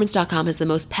 Also, apartments.com has the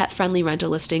most pet-friendly rental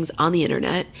listings on the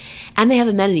internet, and they have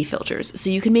amenity filters, so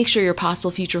you can make sure your possible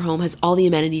future home has all the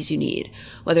amenities you need,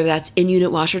 whether that's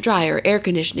in-unit washer dryer, air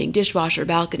conditioning, dishwasher,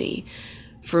 balcony.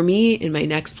 For me, in my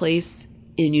next place,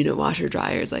 in-unit washer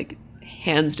dryer is like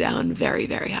hands down, very,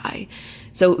 very high.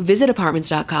 So visit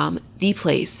apartments.com, the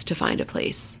place to find a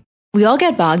place. We all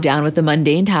get bogged down with the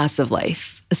mundane tasks of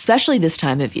life, especially this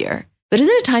time of year. But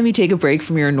isn't it time you take a break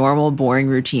from your normal, boring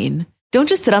routine? Don't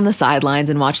just sit on the sidelines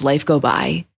and watch life go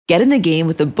by. Get in the game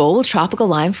with the bold tropical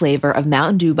lime flavor of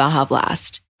Mountain Dew Baja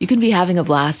Blast. You can be having a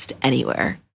blast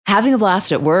anywhere. Having a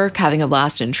blast at work, having a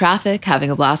blast in traffic, having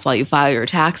a blast while you file your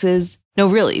taxes. No,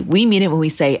 really, we mean it when we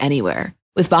say anywhere.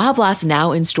 With Baja Blast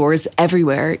now in stores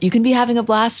everywhere, you can be having a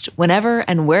blast whenever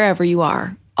and wherever you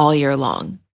are, all year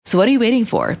long. So what are you waiting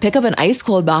for? Pick up an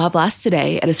ice-cold Baja Blast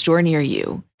today at a store near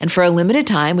you. And for a limited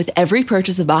time, with every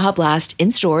purchase of Baja Blast in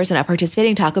stores and at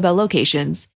participating Taco Bell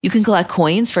locations, you can collect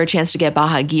coins for a chance to get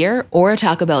Baja gear or a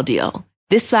Taco Bell deal.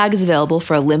 This swag is available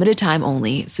for a limited time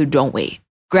only, so don't wait.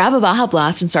 Grab a Baja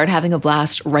Blast and start having a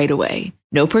blast right away.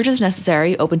 No purchase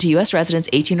necessary, open to U.S. residents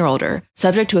 18 or older,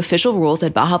 subject to official rules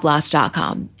at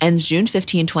BajaBlast.com. Ends June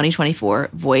 15,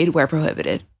 2024, void where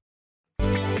prohibited.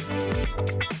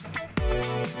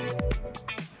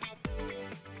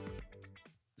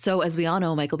 So as we all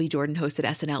know, Michael B. Jordan hosted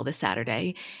SNL this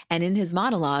Saturday, and in his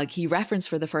monologue, he referenced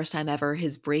for the first time ever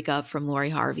his breakup from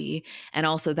Lori Harvey, and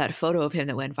also that photo of him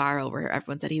that went viral where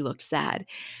everyone said he looked sad,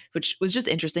 which was just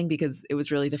interesting because it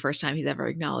was really the first time he's ever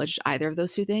acknowledged either of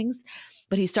those two things.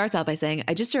 But he starts out by saying,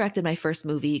 I just directed my first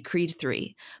movie, Creed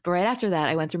 3, but right after that,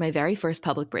 I went through my very first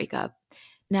public breakup.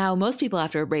 Now, most people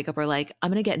after a breakup are like, I'm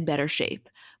going to get in better shape,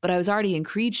 but I was already in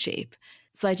Creed shape.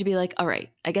 So I had to be like, all right,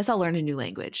 I guess I'll learn a new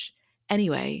language.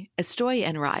 Anyway, Estoy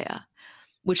en Raya,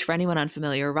 which for anyone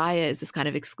unfamiliar, Raya is this kind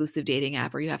of exclusive dating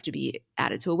app where you have to be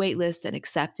added to a wait list and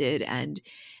accepted. And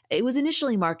it was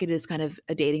initially marketed as kind of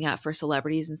a dating app for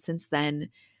celebrities. And since then,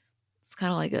 it's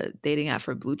kind of like a dating app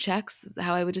for blue checks is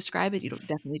how I would describe it. You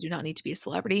definitely do not need to be a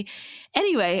celebrity.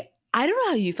 Anyway, I don't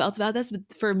know how you felt about this, but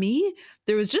for me,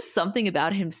 there was just something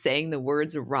about him saying the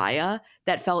words Raya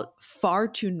that felt far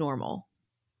too normal.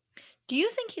 Do you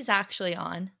think he's actually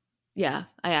on? Yeah,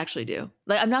 I actually do.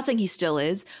 Like, I'm not saying he still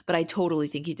is, but I totally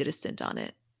think he did a stint on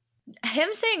it. Him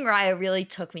saying Raya really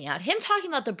took me out. Him talking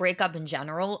about the breakup in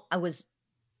general, I was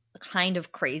kind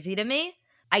of crazy to me.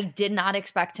 I did not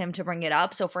expect him to bring it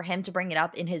up. So for him to bring it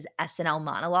up in his SNL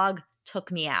monologue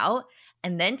took me out.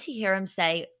 And then to hear him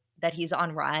say that he's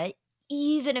on Raya,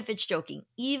 even if it's joking,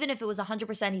 even if it was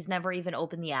 100% he's never even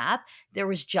opened the app, there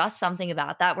was just something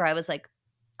about that where I was like,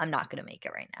 I'm not going to make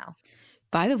it right now.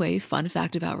 By the way, fun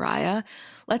fact about Raya,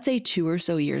 let's say 2 or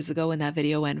so years ago when that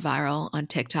video went viral on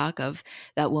TikTok of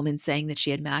that woman saying that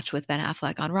she had matched with Ben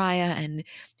Affleck on Raya and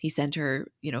he sent her,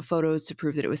 photos to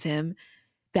prove that it was him.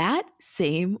 That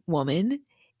same woman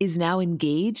is now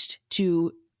engaged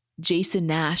to Jason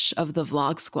Nash of the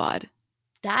Vlog Squad.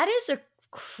 That is a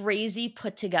crazy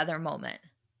put together moment.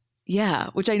 Yeah,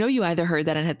 which I know you either heard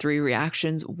that and had 3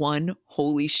 reactions. 1,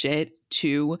 holy shit.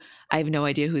 2, I have no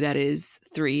idea who that is.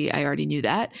 3, I already knew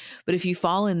that. But if you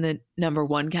fall in the number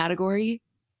 1 category,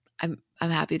 I'm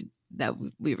happy that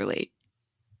we relate.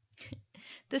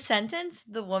 The sentence,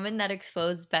 the woman that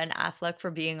exposed Ben Affleck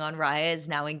for being on Raya is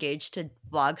now engaged to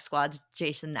Vlog Squad's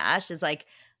Jason Nash, is like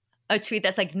a tweet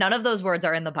that's like, none of those words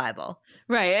are in the Bible.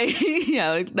 Right.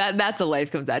 Yeah, like that's a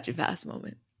life comes at you fast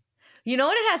moment. You know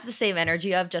what it has the same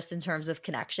energy of just in terms of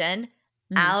connection?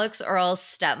 Alex Earl's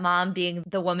stepmom being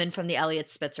the woman from the Elliot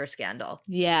Spitzer scandal.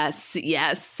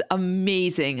 Yes.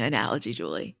 Amazing analogy,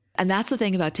 Julie. And that's the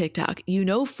thing about TikTok. You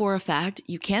know for a fact,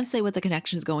 you can't say what the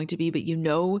connection is going to be, but you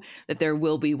know that there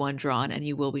will be one drawn and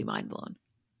you will be mind blown.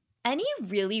 Any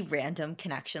really random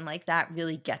connection like that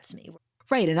really gets me.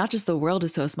 Right. And not just the world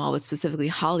is so small, but specifically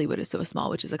Hollywood is so small,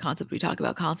 which is a concept we talk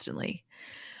about constantly.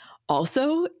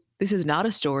 Also, this is not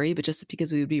a story, but just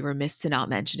because we would be remiss to not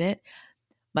mention it,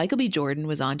 Michael B. Jordan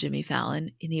was on Jimmy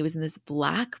Fallon, and he was in this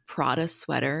black Prada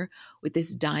sweater with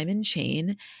this diamond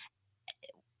chain.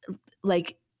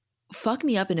 like fuck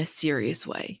me up in a serious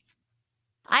way.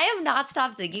 I have not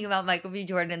stopped thinking about Michael B.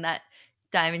 Jordan in that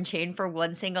diamond chain for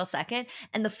one single second.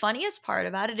 And the funniest part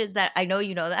about it is that I know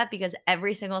you know that because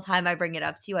every single time I bring it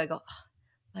up to you, I go, oh,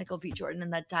 Michael B. Jordan in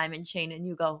that diamond chain. And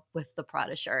you go, with the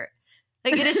Prada shirt.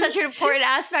 Like, it is such an important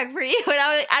aspect for you. And I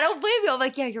was like, I don't blame you. I'm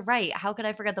like, yeah, you're right. How could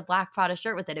I forget the black Prada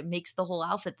shirt with it? It makes the whole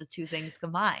outfit the two things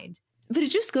combined. But it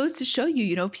just goes to show you,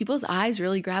 you know, people's eyes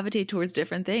really gravitate towards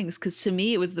different things. Because to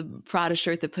me, it was the Prada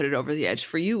shirt that put it over the edge.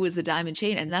 For you, it was the diamond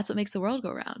chain. And that's what makes the world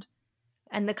go round.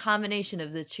 And the combination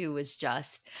of the two was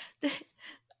just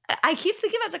I keep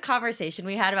thinking about the conversation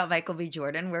we had about Michael B.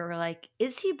 Jordan where we're like,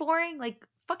 is he boring? Like,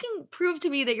 fucking prove to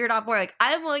me that you're not boring. Like,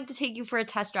 I'm willing to take you for a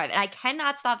test drive. And I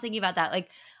cannot stop thinking about that. Like,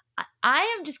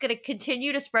 I am just going to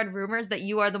continue to spread rumors that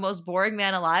you are the most boring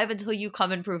man alive until you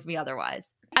come and prove me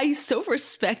otherwise. I so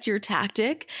respect your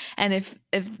tactic. And if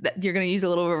you're going to use a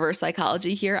little reverse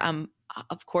psychology here,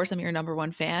 of course, I'm your number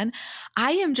one fan.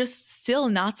 I am just still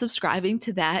not subscribing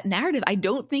to that narrative. I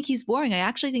don't think he's boring. I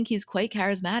actually think he's quite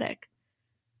charismatic.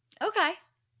 Okay.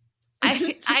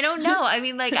 I don't know. I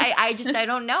mean, like, I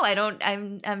don't know.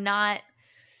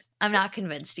 I'm not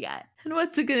convinced yet. And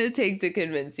what's it going to take to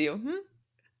convince you?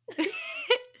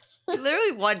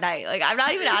 Literally one night. Like, I'm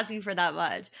not even asking for that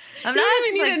much. You don't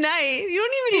even need a night. You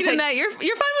don't even need a night. You're fine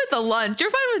with the lunch.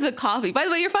 You're fine with the coffee. By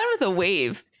the way, you're fine with a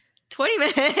wave. 20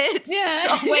 minutes.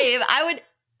 Yeah.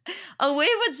 A wave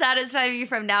would satisfy me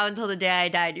from now until the day I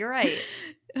died. You're right.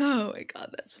 Oh my God,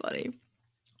 that's funny.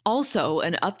 Also,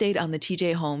 an update on the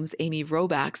TJ Holmes, Amy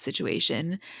Robach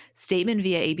situation. Statement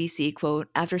via ABC, quote,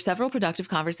 after several productive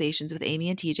conversations with Amy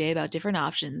and TJ about different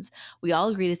options, we all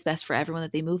agreed it's best for everyone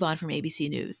that they move on from ABC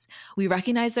News. We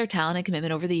recognize their talent and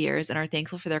commitment over the years and are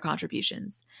thankful for their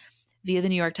contributions. Via the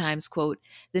New York Times, quote,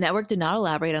 the network did not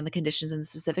elaborate on the conditions and the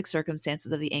specific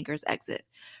circumstances of the anchor's exit.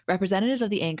 Representatives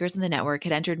of the anchors and the network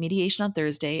had entered mediation on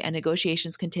Thursday, and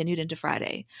negotiations continued into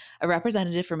Friday. A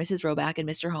representative for Mrs. Robach and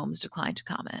Mr. Holmes declined to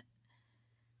comment.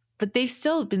 But they've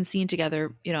still been seen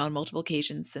together, you know, on multiple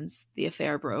occasions since the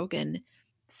affair broke, and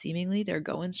seemingly they're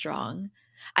going strong.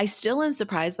 I still am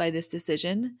surprised by this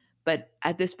decision, but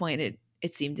at this point,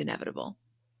 it seemed inevitable.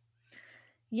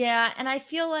 Yeah, and I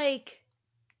feel like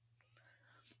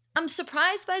I'm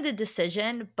surprised by the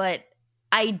decision, but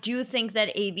I do think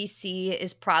that ABC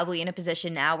is probably in a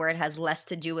position now where it has less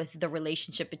to do with the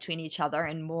relationship between each other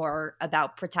and more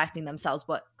about protecting themselves,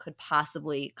 what could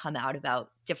possibly come out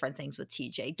about different things with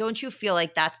TJ. Don't you feel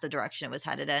like that's the direction it was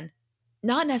headed in?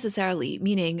 Not necessarily,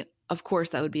 meaning, of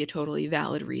course, that would be a totally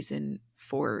valid reason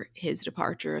for his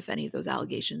departure if any of those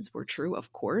allegations were true,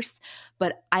 of course.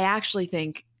 But I actually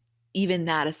think even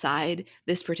that aside,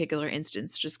 this particular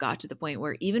instance just got to the point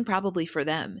where even probably for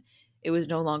them, it was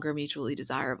no longer mutually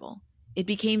desirable. It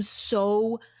became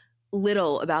so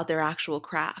little about their actual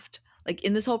craft. Like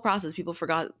in this whole process, people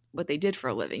forgot what they did for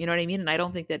a living. You know what I mean? And I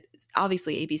don't think that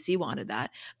obviously ABC wanted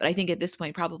that, but I think at this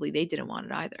point, probably they didn't want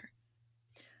it either.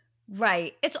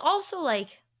 Right. It's also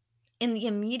like in the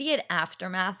immediate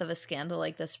aftermath of a scandal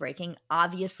like this breaking,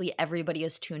 obviously everybody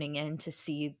is tuning in to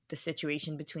see the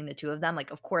situation between the two of them. Like,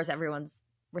 of course, everyone's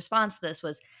response to this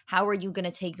was, how are you going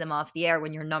to take them off the air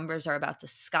when your numbers are about to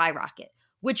skyrocket?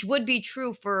 Which would be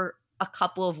true for a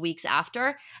couple of weeks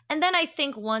after. And then I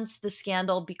think once the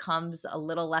scandal becomes a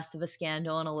little less of a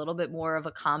scandal and a little bit more of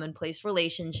a commonplace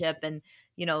relationship and,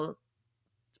 you know,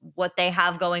 what they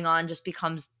have going on just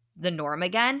becomes the norm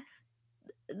again,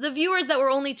 the viewers that were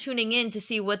only tuning in to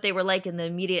see what they were like in the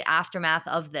immediate aftermath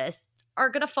of this are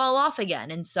going to fall off again.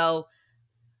 And so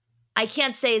I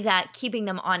can't say that keeping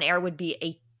them on air would be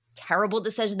a terrible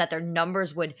decision, that their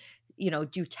numbers would, you know,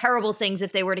 do terrible things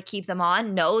if they were to keep them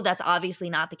on. No, that's obviously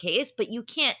not the case. But you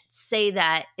can't say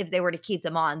that if they were to keep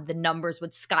them on, the numbers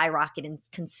would skyrocket and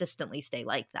consistently stay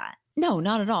like that. No,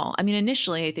 not at all. I mean,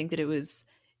 initially, I think that it was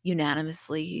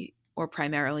unanimously or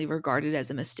primarily regarded as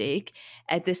a mistake.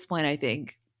 At this point, I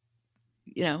think,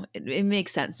 you know, it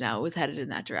makes sense now. It was headed in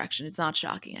that direction. It's not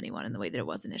shocking anyone in the way that it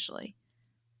was initially.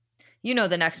 You know,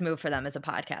 the next move for them is a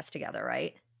podcast together,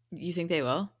 right? You think they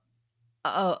will?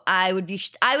 Oh, I would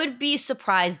be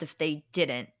surprised if they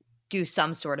didn't do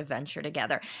some sort of venture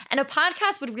together. And a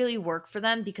podcast would really work for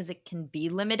them because it can be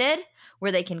limited,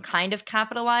 where they can kind of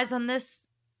capitalize on this,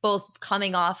 both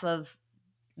coming off of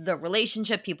the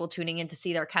relationship, people tuning in to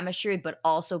see their chemistry, but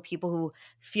also people who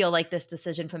feel like this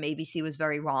decision from ABC was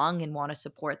very wrong and want to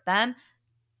support them.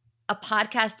 A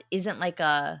podcast isn't like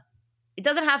it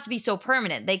doesn't have to be so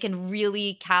permanent. They can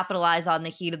really capitalize on the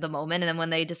heat of the moment. And then when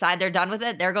they decide they're done with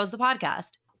it, there goes the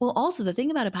podcast. Well, also the thing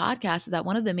about a podcast is that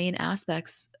one of the main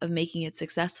aspects of making it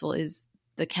successful is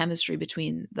the chemistry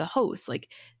between the hosts.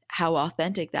 Like how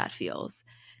authentic that feels.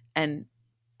 And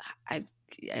I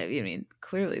mean,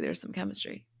 clearly there's some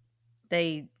chemistry.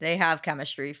 They have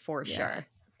chemistry for sure.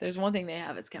 There's one thing they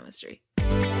have, it's chemistry.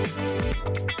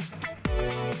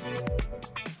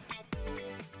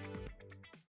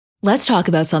 Let's talk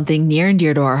about something near and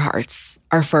dear to our hearts,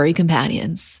 our furry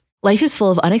companions. Life is full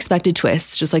of unexpected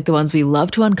twists, just like the ones we love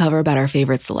to uncover about our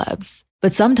favorite celebs.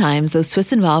 But sometimes those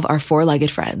twists involve our four-legged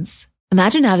friends.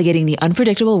 Imagine navigating the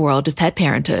unpredictable world of pet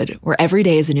parenthood, where every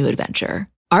day is a new adventure.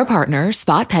 Our partner,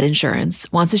 Spot Pet Insurance,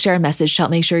 wants to share a message to help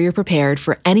make sure you're prepared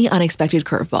for any unexpected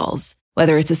curveballs,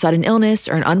 whether it's a sudden illness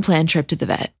or an unplanned trip to the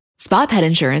vet. Spot Pet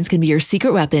Insurance can be your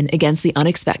secret weapon against the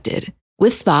unexpected.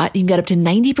 With Spot, you can get up to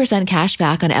 90% cash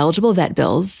back on eligible vet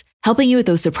bills, helping you with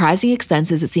those surprising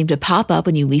expenses that seem to pop up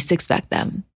when you least expect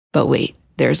them. But wait,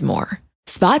 there's more.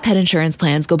 Spot Pet Insurance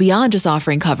plans go beyond just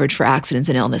offering coverage for accidents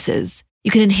and illnesses.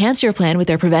 You can enhance your plan with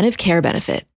their preventive care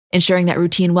benefit, ensuring that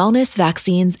routine wellness,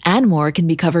 vaccines, and more can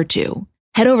be covered too.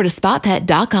 Head over to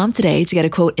spotpet.com today to get a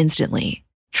quote instantly.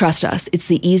 Trust us, it's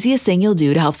the easiest thing you'll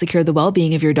do to help secure the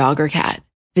well-being of your dog or cat.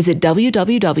 Visit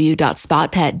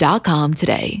www.spotpet.com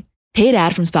today. Paid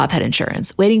ad from Spot Pet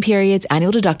Insurance. Waiting periods,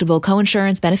 annual deductible,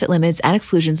 coinsurance, benefit limits, and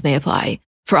exclusions may apply.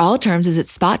 For all terms, visit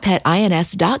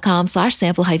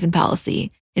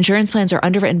spotpetins.com/sample-policy. Insurance plans are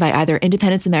underwritten by either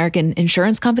Independence American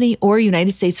Insurance Company or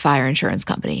United States Fire Insurance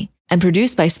Company and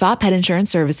produced by Spot Pet Insurance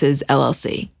Services,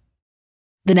 LLC.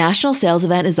 The national sales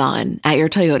event is on at your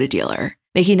Toyota dealer,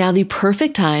 making now the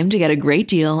perfect time to get a great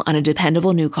deal on a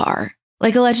dependable new car.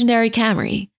 Like a legendary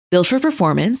Camry. Built for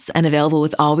performance and available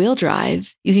with all-wheel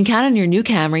drive, you can count on your new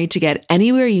Camry to get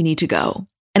anywhere you need to go.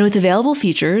 And with available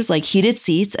features like heated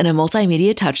seats and a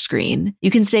multimedia touchscreen,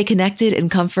 you can stay connected in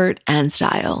comfort and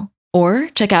style. Or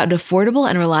check out an affordable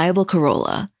and reliable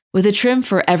Corolla with a trim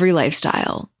for every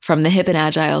lifestyle. From the hip and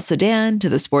agile sedan to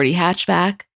the sporty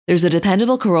hatchback, there's a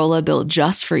dependable Corolla built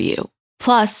just for you.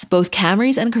 Plus, both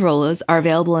Camrys and Corollas are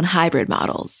available in hybrid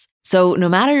models. So no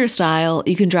matter your style,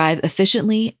 you can drive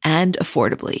efficiently and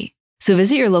affordably. So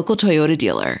visit your local Toyota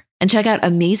dealer and check out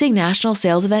amazing national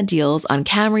sales event deals on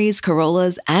Camrys,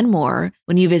 Corollas, and more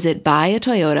when you visit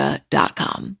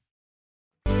buyatoyota.com.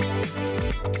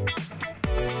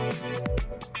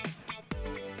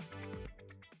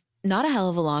 Not a hell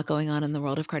of a lot going on in the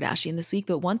world of Kardashian this week,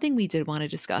 but one thing we did want to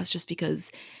discuss just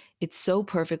because it so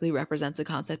perfectly represents a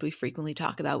concept we frequently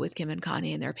talk about with Kim and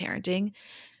Kanye and their parenting.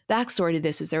 Backstory to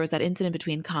this is there was that incident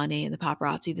between Kanye and the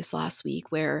paparazzi this last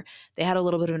week where they had a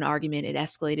little bit of an argument. It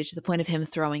escalated to the point of him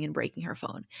throwing and breaking her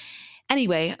phone.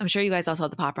 Anyway, I'm sure you guys all saw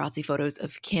the paparazzi photos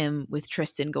of Kim with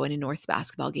Tristan going to North's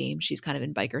basketball game. She's kind of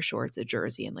in biker shorts, a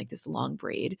jersey, and like this long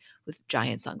braid with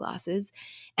giant sunglasses.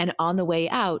 And on the way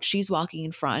out, she's walking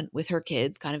in front with her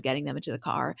kids, kind of getting them into the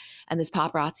car. And this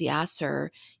paparazzi asks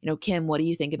her, Kim, what do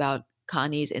you think about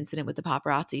Kanye's incident with the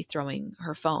paparazzi throwing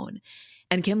her phone?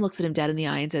 And Kim looks at him dead in the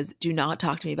eye and says, do not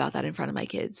talk to me about that in front of my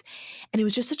kids. And it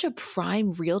was just such a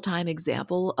prime real-time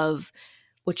example of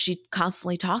what she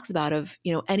constantly talks about of,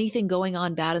 anything going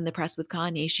on bad in the press with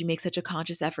Kanye, she makes such a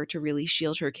conscious effort to really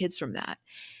shield her kids from that.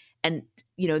 And,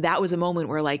 that was a moment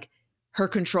where like her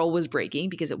control was breaking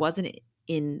because it wasn't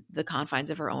in the confines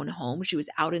of her own home. She was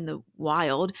out in the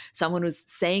wild. Someone was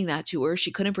saying that to her.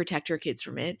 She couldn't protect her kids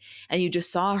from it. And you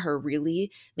just saw her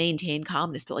really maintain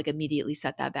calmness, but like immediately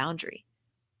set that boundary.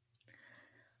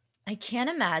 I can't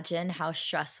imagine how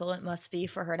stressful it must be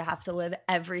for her to have to live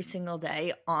every single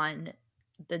day on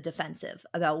the defensive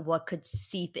about what could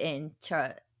seep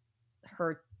into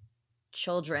her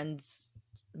children's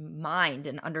mind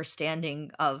and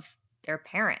understanding of their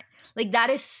parent. Like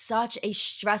that is such a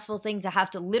stressful thing to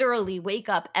have to literally wake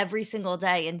up every single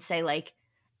day and say like,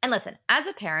 and listen, as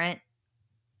a parent,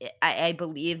 I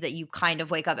believe that you kind of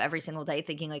wake up every single day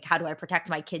thinking like, how do I protect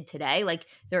my kid today? Like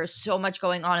there is so much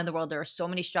going on in the world. There are so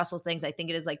many stressful things. I think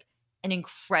it is like an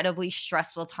incredibly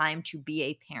stressful time to be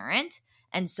a parent.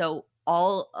 And so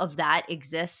all of that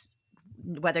exists,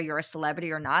 whether you're a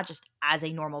celebrity or not, just as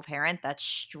a normal parent, that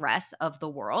stress of the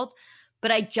world.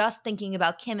 But I just thinking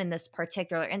about Kim in this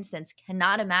particular instance,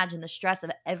 cannot imagine the stress of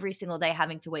every single day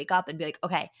having to wake up and be like,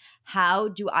 okay, how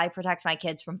do I protect my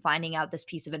kids from finding out this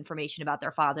piece of information about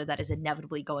their father that is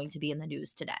inevitably going to be in the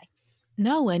news today?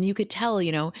 No, and you could tell,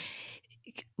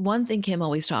 one thing Kim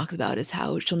always talks about is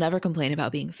how she'll never complain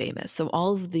about being famous. So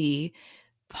all of the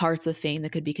parts of fame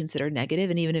that could be considered negative,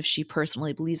 and even if she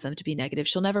personally believes them to be negative,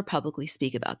 she'll never publicly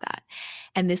speak about that.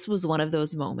 And this was one of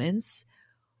those moments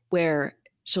where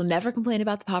She'll never complain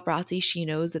about the paparazzi. She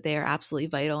knows that they are absolutely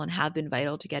vital and have been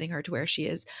vital to getting her to where she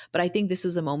is. But I think this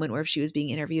was a moment where if she was being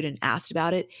interviewed and asked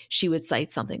about it, she would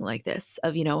cite something like this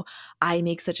of, I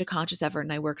make such a conscious effort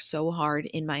and I work so hard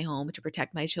in my home to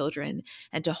protect my children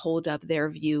and to hold up their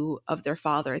view of their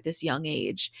father at this young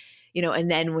age.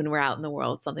 And then when we're out in the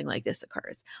world, something like this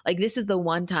occurs. Like, this is the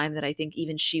one time that I think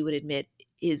even she would admit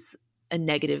is a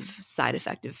negative side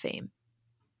effect of fame.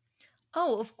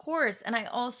 Oh, of course. And I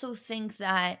also think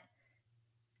that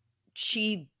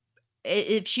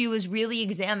if she was really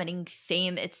examining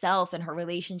fame itself and her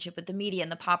relationship with the media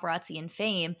and the paparazzi and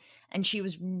fame, and she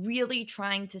was really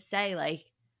trying to say, like,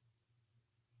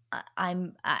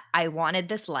 I wanted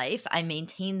this life. I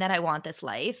maintain that I want this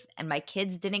life, and my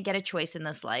kids didn't get a choice in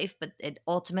this life, but it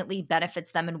ultimately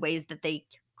benefits them in ways that they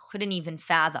couldn't even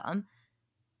fathom.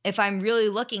 If I'm really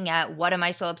looking at what am I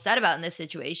so upset about in this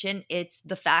situation, it's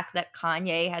the fact that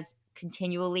Kanye has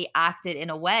continually acted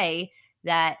in a way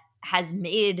that has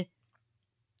made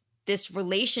this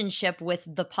relationship with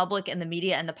the public and the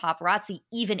media and the paparazzi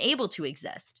even able to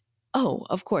exist. Oh,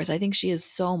 of course. I think she has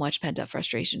so much pent up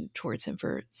frustration towards him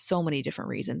for so many different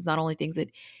reasons. Not only things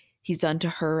that he's done to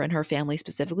her and her family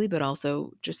specifically, but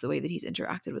also just the way that he's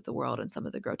interacted with the world and some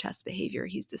of the grotesque behavior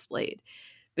he's displayed.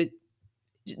 But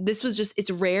this was just, it's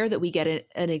rare that we get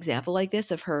an example like this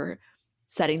of her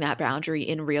setting that boundary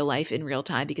in real life, in real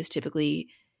time, because typically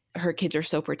her kids are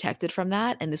so protected from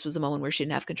that. And this was a moment where she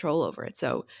didn't have control over it.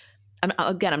 So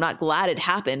I'm not glad it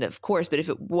happened, of course, but if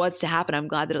it was to happen, I'm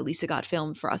glad that at least it got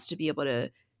filmed for us to be able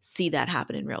to see that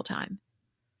happen in real time.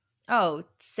 Oh,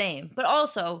 same. But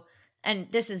also, and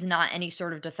this is not any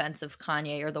sort of defense of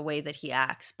Kanye or the way that he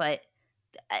acts, but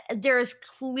there is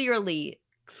clearly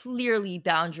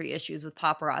boundary issues with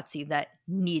paparazzi that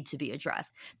need to be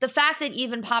addressed. The fact that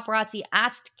even paparazzi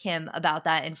asked Kim about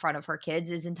that in front of her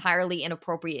kids is entirely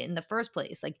inappropriate in the first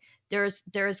place. Like,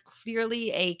 there's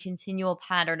clearly a continual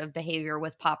pattern of behavior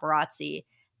with paparazzi,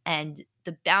 and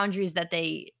the boundaries that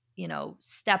they,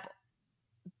 step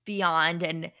beyond,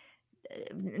 and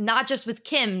not just with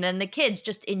Kim and the kids,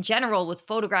 just in general with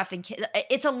photographing kids.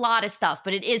 It's a lot of stuff,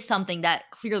 but it is something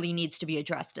that clearly needs to be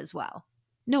addressed as well.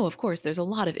 No, of course, there's a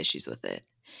lot of issues with it.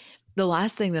 The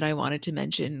last thing that I wanted to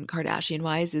mention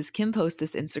Kardashian-wise is Kim posts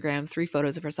this Instagram, 3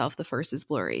 photos of herself. The first is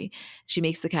blurry. She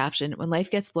makes the caption, "When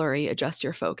life gets blurry, adjust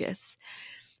your focus,"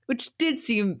 which did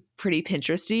seem pretty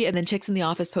Pinteresty. And then Chicks in the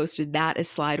Office posted that as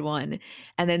slide 1.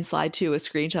 And then slide 2, a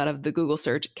screenshot of the Google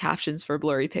search captions for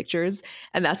blurry pictures.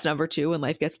 And that's number 2, "When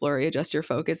life gets blurry, adjust your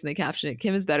focus." And they caption it,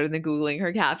 "Kim is better than Googling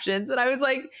her captions." And I was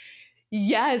like,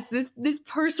 yes, this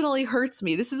personally hurts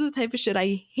me. This is the type of shit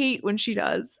I hate when she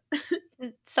does.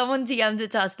 Someone DM'd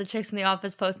it to us, the Chicks in the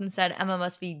Office post, and said, "Emma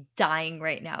must be dying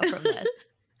right now from this."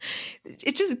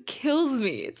 It just kills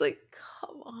me. It's like,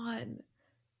 come on.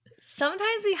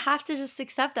 Sometimes we have to just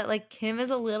accept that, like, Kim is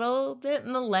a little bit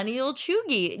millennial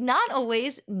chuggy. Not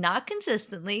always, not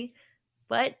consistently,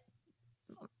 but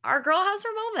our girl has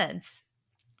her moments.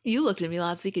 You looked at me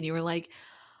last week and you were like,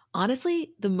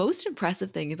 honestly, the most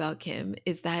impressive thing about Kim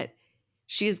is that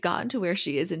she has gotten to where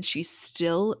she is and she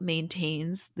still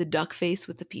maintains the duck face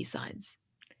with the peace signs.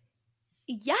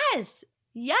 Yes.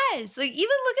 Like,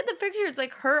 even look at the picture. It's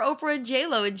like her, Oprah, and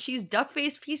J-Lo, and she's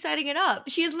duck-faced peace signing it up.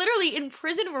 She is literally in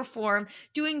prison reform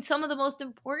doing some of the most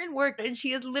important work, and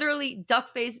she is literally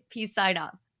duck-faced peace sign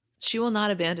up. She will not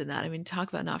abandon that. I mean, talk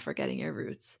about not forgetting your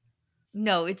roots.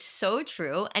 No, it's so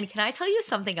true. And can I tell you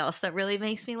something else that really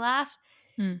makes me laugh?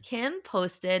 Kim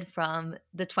posted from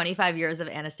the 25 years of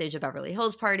Anastasia Beverly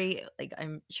Hills party. Like,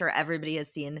 I'm sure everybody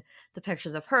has seen the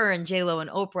pictures of her and J-Lo and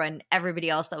Oprah and everybody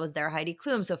else that was there. Heidi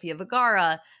Klum, Sofia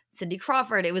Vergara, Cindy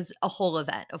Crawford. It was a whole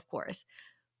event, of course.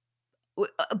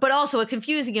 But also a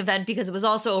confusing event because it was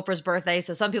also Oprah's birthday.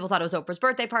 So some people thought it was Oprah's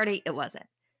birthday party. It wasn't.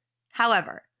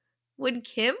 However, when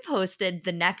Kim posted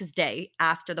the next day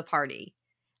after the party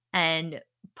and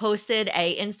posted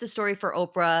a Insta story for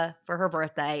Oprah for her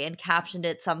birthday and captioned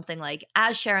it something like,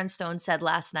 "As Sharon Stone said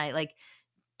last night, like,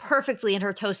 perfectly in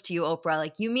her toast to you, Oprah,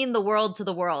 like, you mean the world to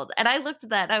the world." And I looked at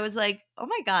that and I was like, oh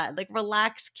my God, like,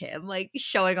 relax, Kim, like,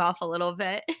 showing off a little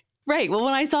bit. Right. Well,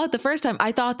 when I saw it the first time,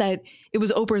 I thought that it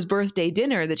was Oprah's birthday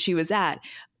dinner that she was at.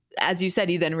 As you said,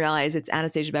 you then realize it's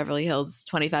Anastasia Beverly Hills'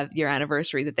 25-year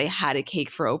anniversary, that they had a cake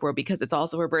for Oprah because it's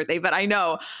also her birthday. But I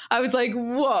know, I was like,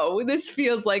 whoa, this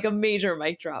feels like a major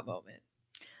mic drop moment.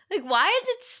 Like, why is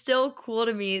it still cool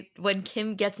to me when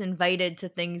Kim gets invited to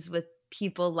things with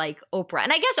people like Oprah?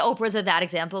 And I guess Oprah's a bad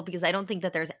example because I don't think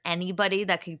that there's anybody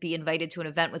that could be invited to an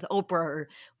event with Oprah or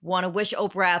want to wish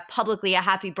Oprah publicly a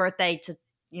happy birthday to,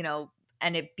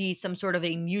 and it be some sort of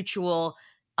a mutual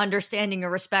understanding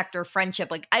or respect or friendship.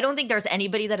 Like, I don't think there's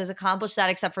anybody that has accomplished that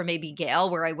except for maybe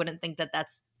Gail, where I wouldn't think that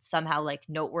that's somehow like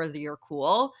noteworthy or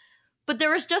cool. But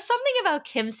there was just something about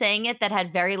Kim saying it that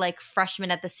had very like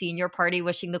freshman at the senior party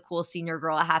wishing the cool senior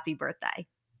girl a happy birthday.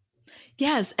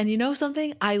 Yes. And you know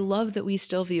something? I love that we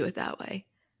still view it that way.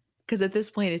 Because at this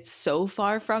point, it's so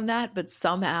far from that, but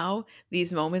somehow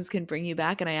these moments can bring you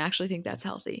back. And I actually think that's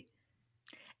healthy.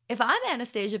 If I'm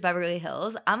Anastasia Beverly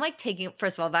Hills, I'm like taking,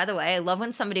 first of all, by the way, I love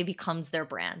when somebody becomes their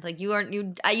brand. Like you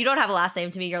don't have a last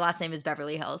name to me. Your last name is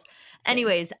Beverly Hills. Same.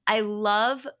 Anyways, I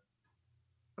love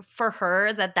for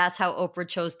her that's how Oprah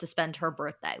chose to spend her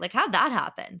birthday. Like, how'd that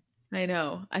happen? I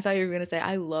know. I thought you were going to say,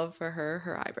 I love for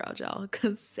her eyebrow gel,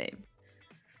 because same.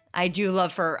 I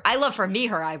love for me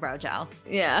her eyebrow gel.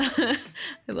 Yeah.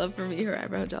 I love for me her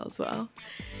eyebrow gel as well.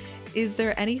 Is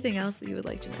there anything else that you would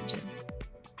like to mention?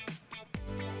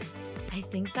 I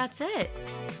think that's it.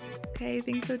 Okay, I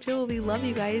think so too. We love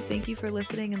you guys. Thank you for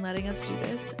listening and letting us do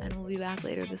this. And we'll be back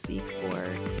later this week for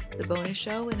the bonus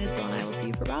show. And Isabel and I will see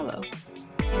you for Bravo.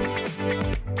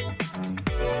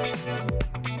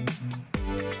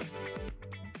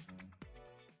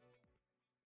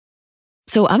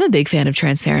 So I'm a big fan of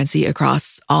transparency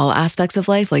across all aspects of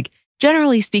life. Like,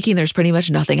 generally speaking, there's pretty much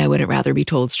nothing I wouldn't rather be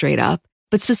told straight up.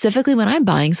 But specifically when I'm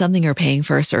buying something or paying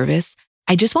for a service,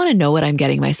 I just want to know what I'm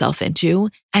getting myself into.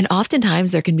 And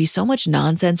oftentimes there can be so much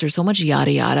nonsense or so much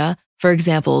yada yada. For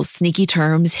example, sneaky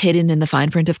terms hidden in the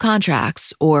fine print of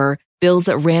contracts, or bills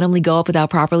that randomly go up without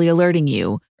properly alerting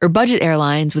you, or budget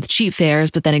airlines with cheap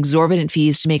fares but then exorbitant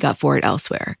fees to make up for it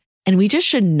elsewhere. And we just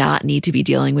should not need to be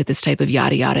dealing with this type of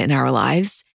yada yada in our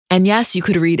lives. And yes, you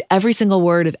could read every single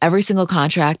word of every single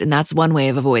contract, and that's one way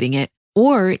of avoiding it.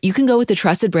 Or you can go with a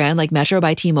trusted brand like Metro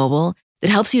by T-Mobile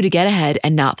that helps you to get ahead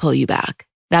and not pull you back.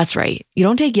 That's right. You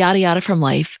don't take yada yada from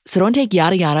life, so don't take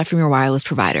yada yada from your wireless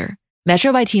provider.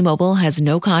 Metro by T-Mobile has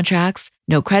no contracts,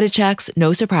 no credit checks,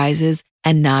 no surprises,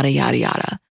 and nada yada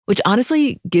yada, which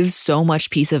honestly gives so much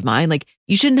peace of mind. Like,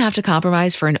 you shouldn't have to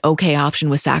compromise for an okay option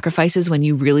with sacrifices when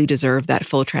you really deserve that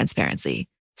full transparency.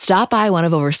 Stop by one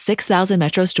of over 6,000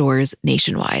 Metro stores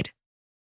nationwide.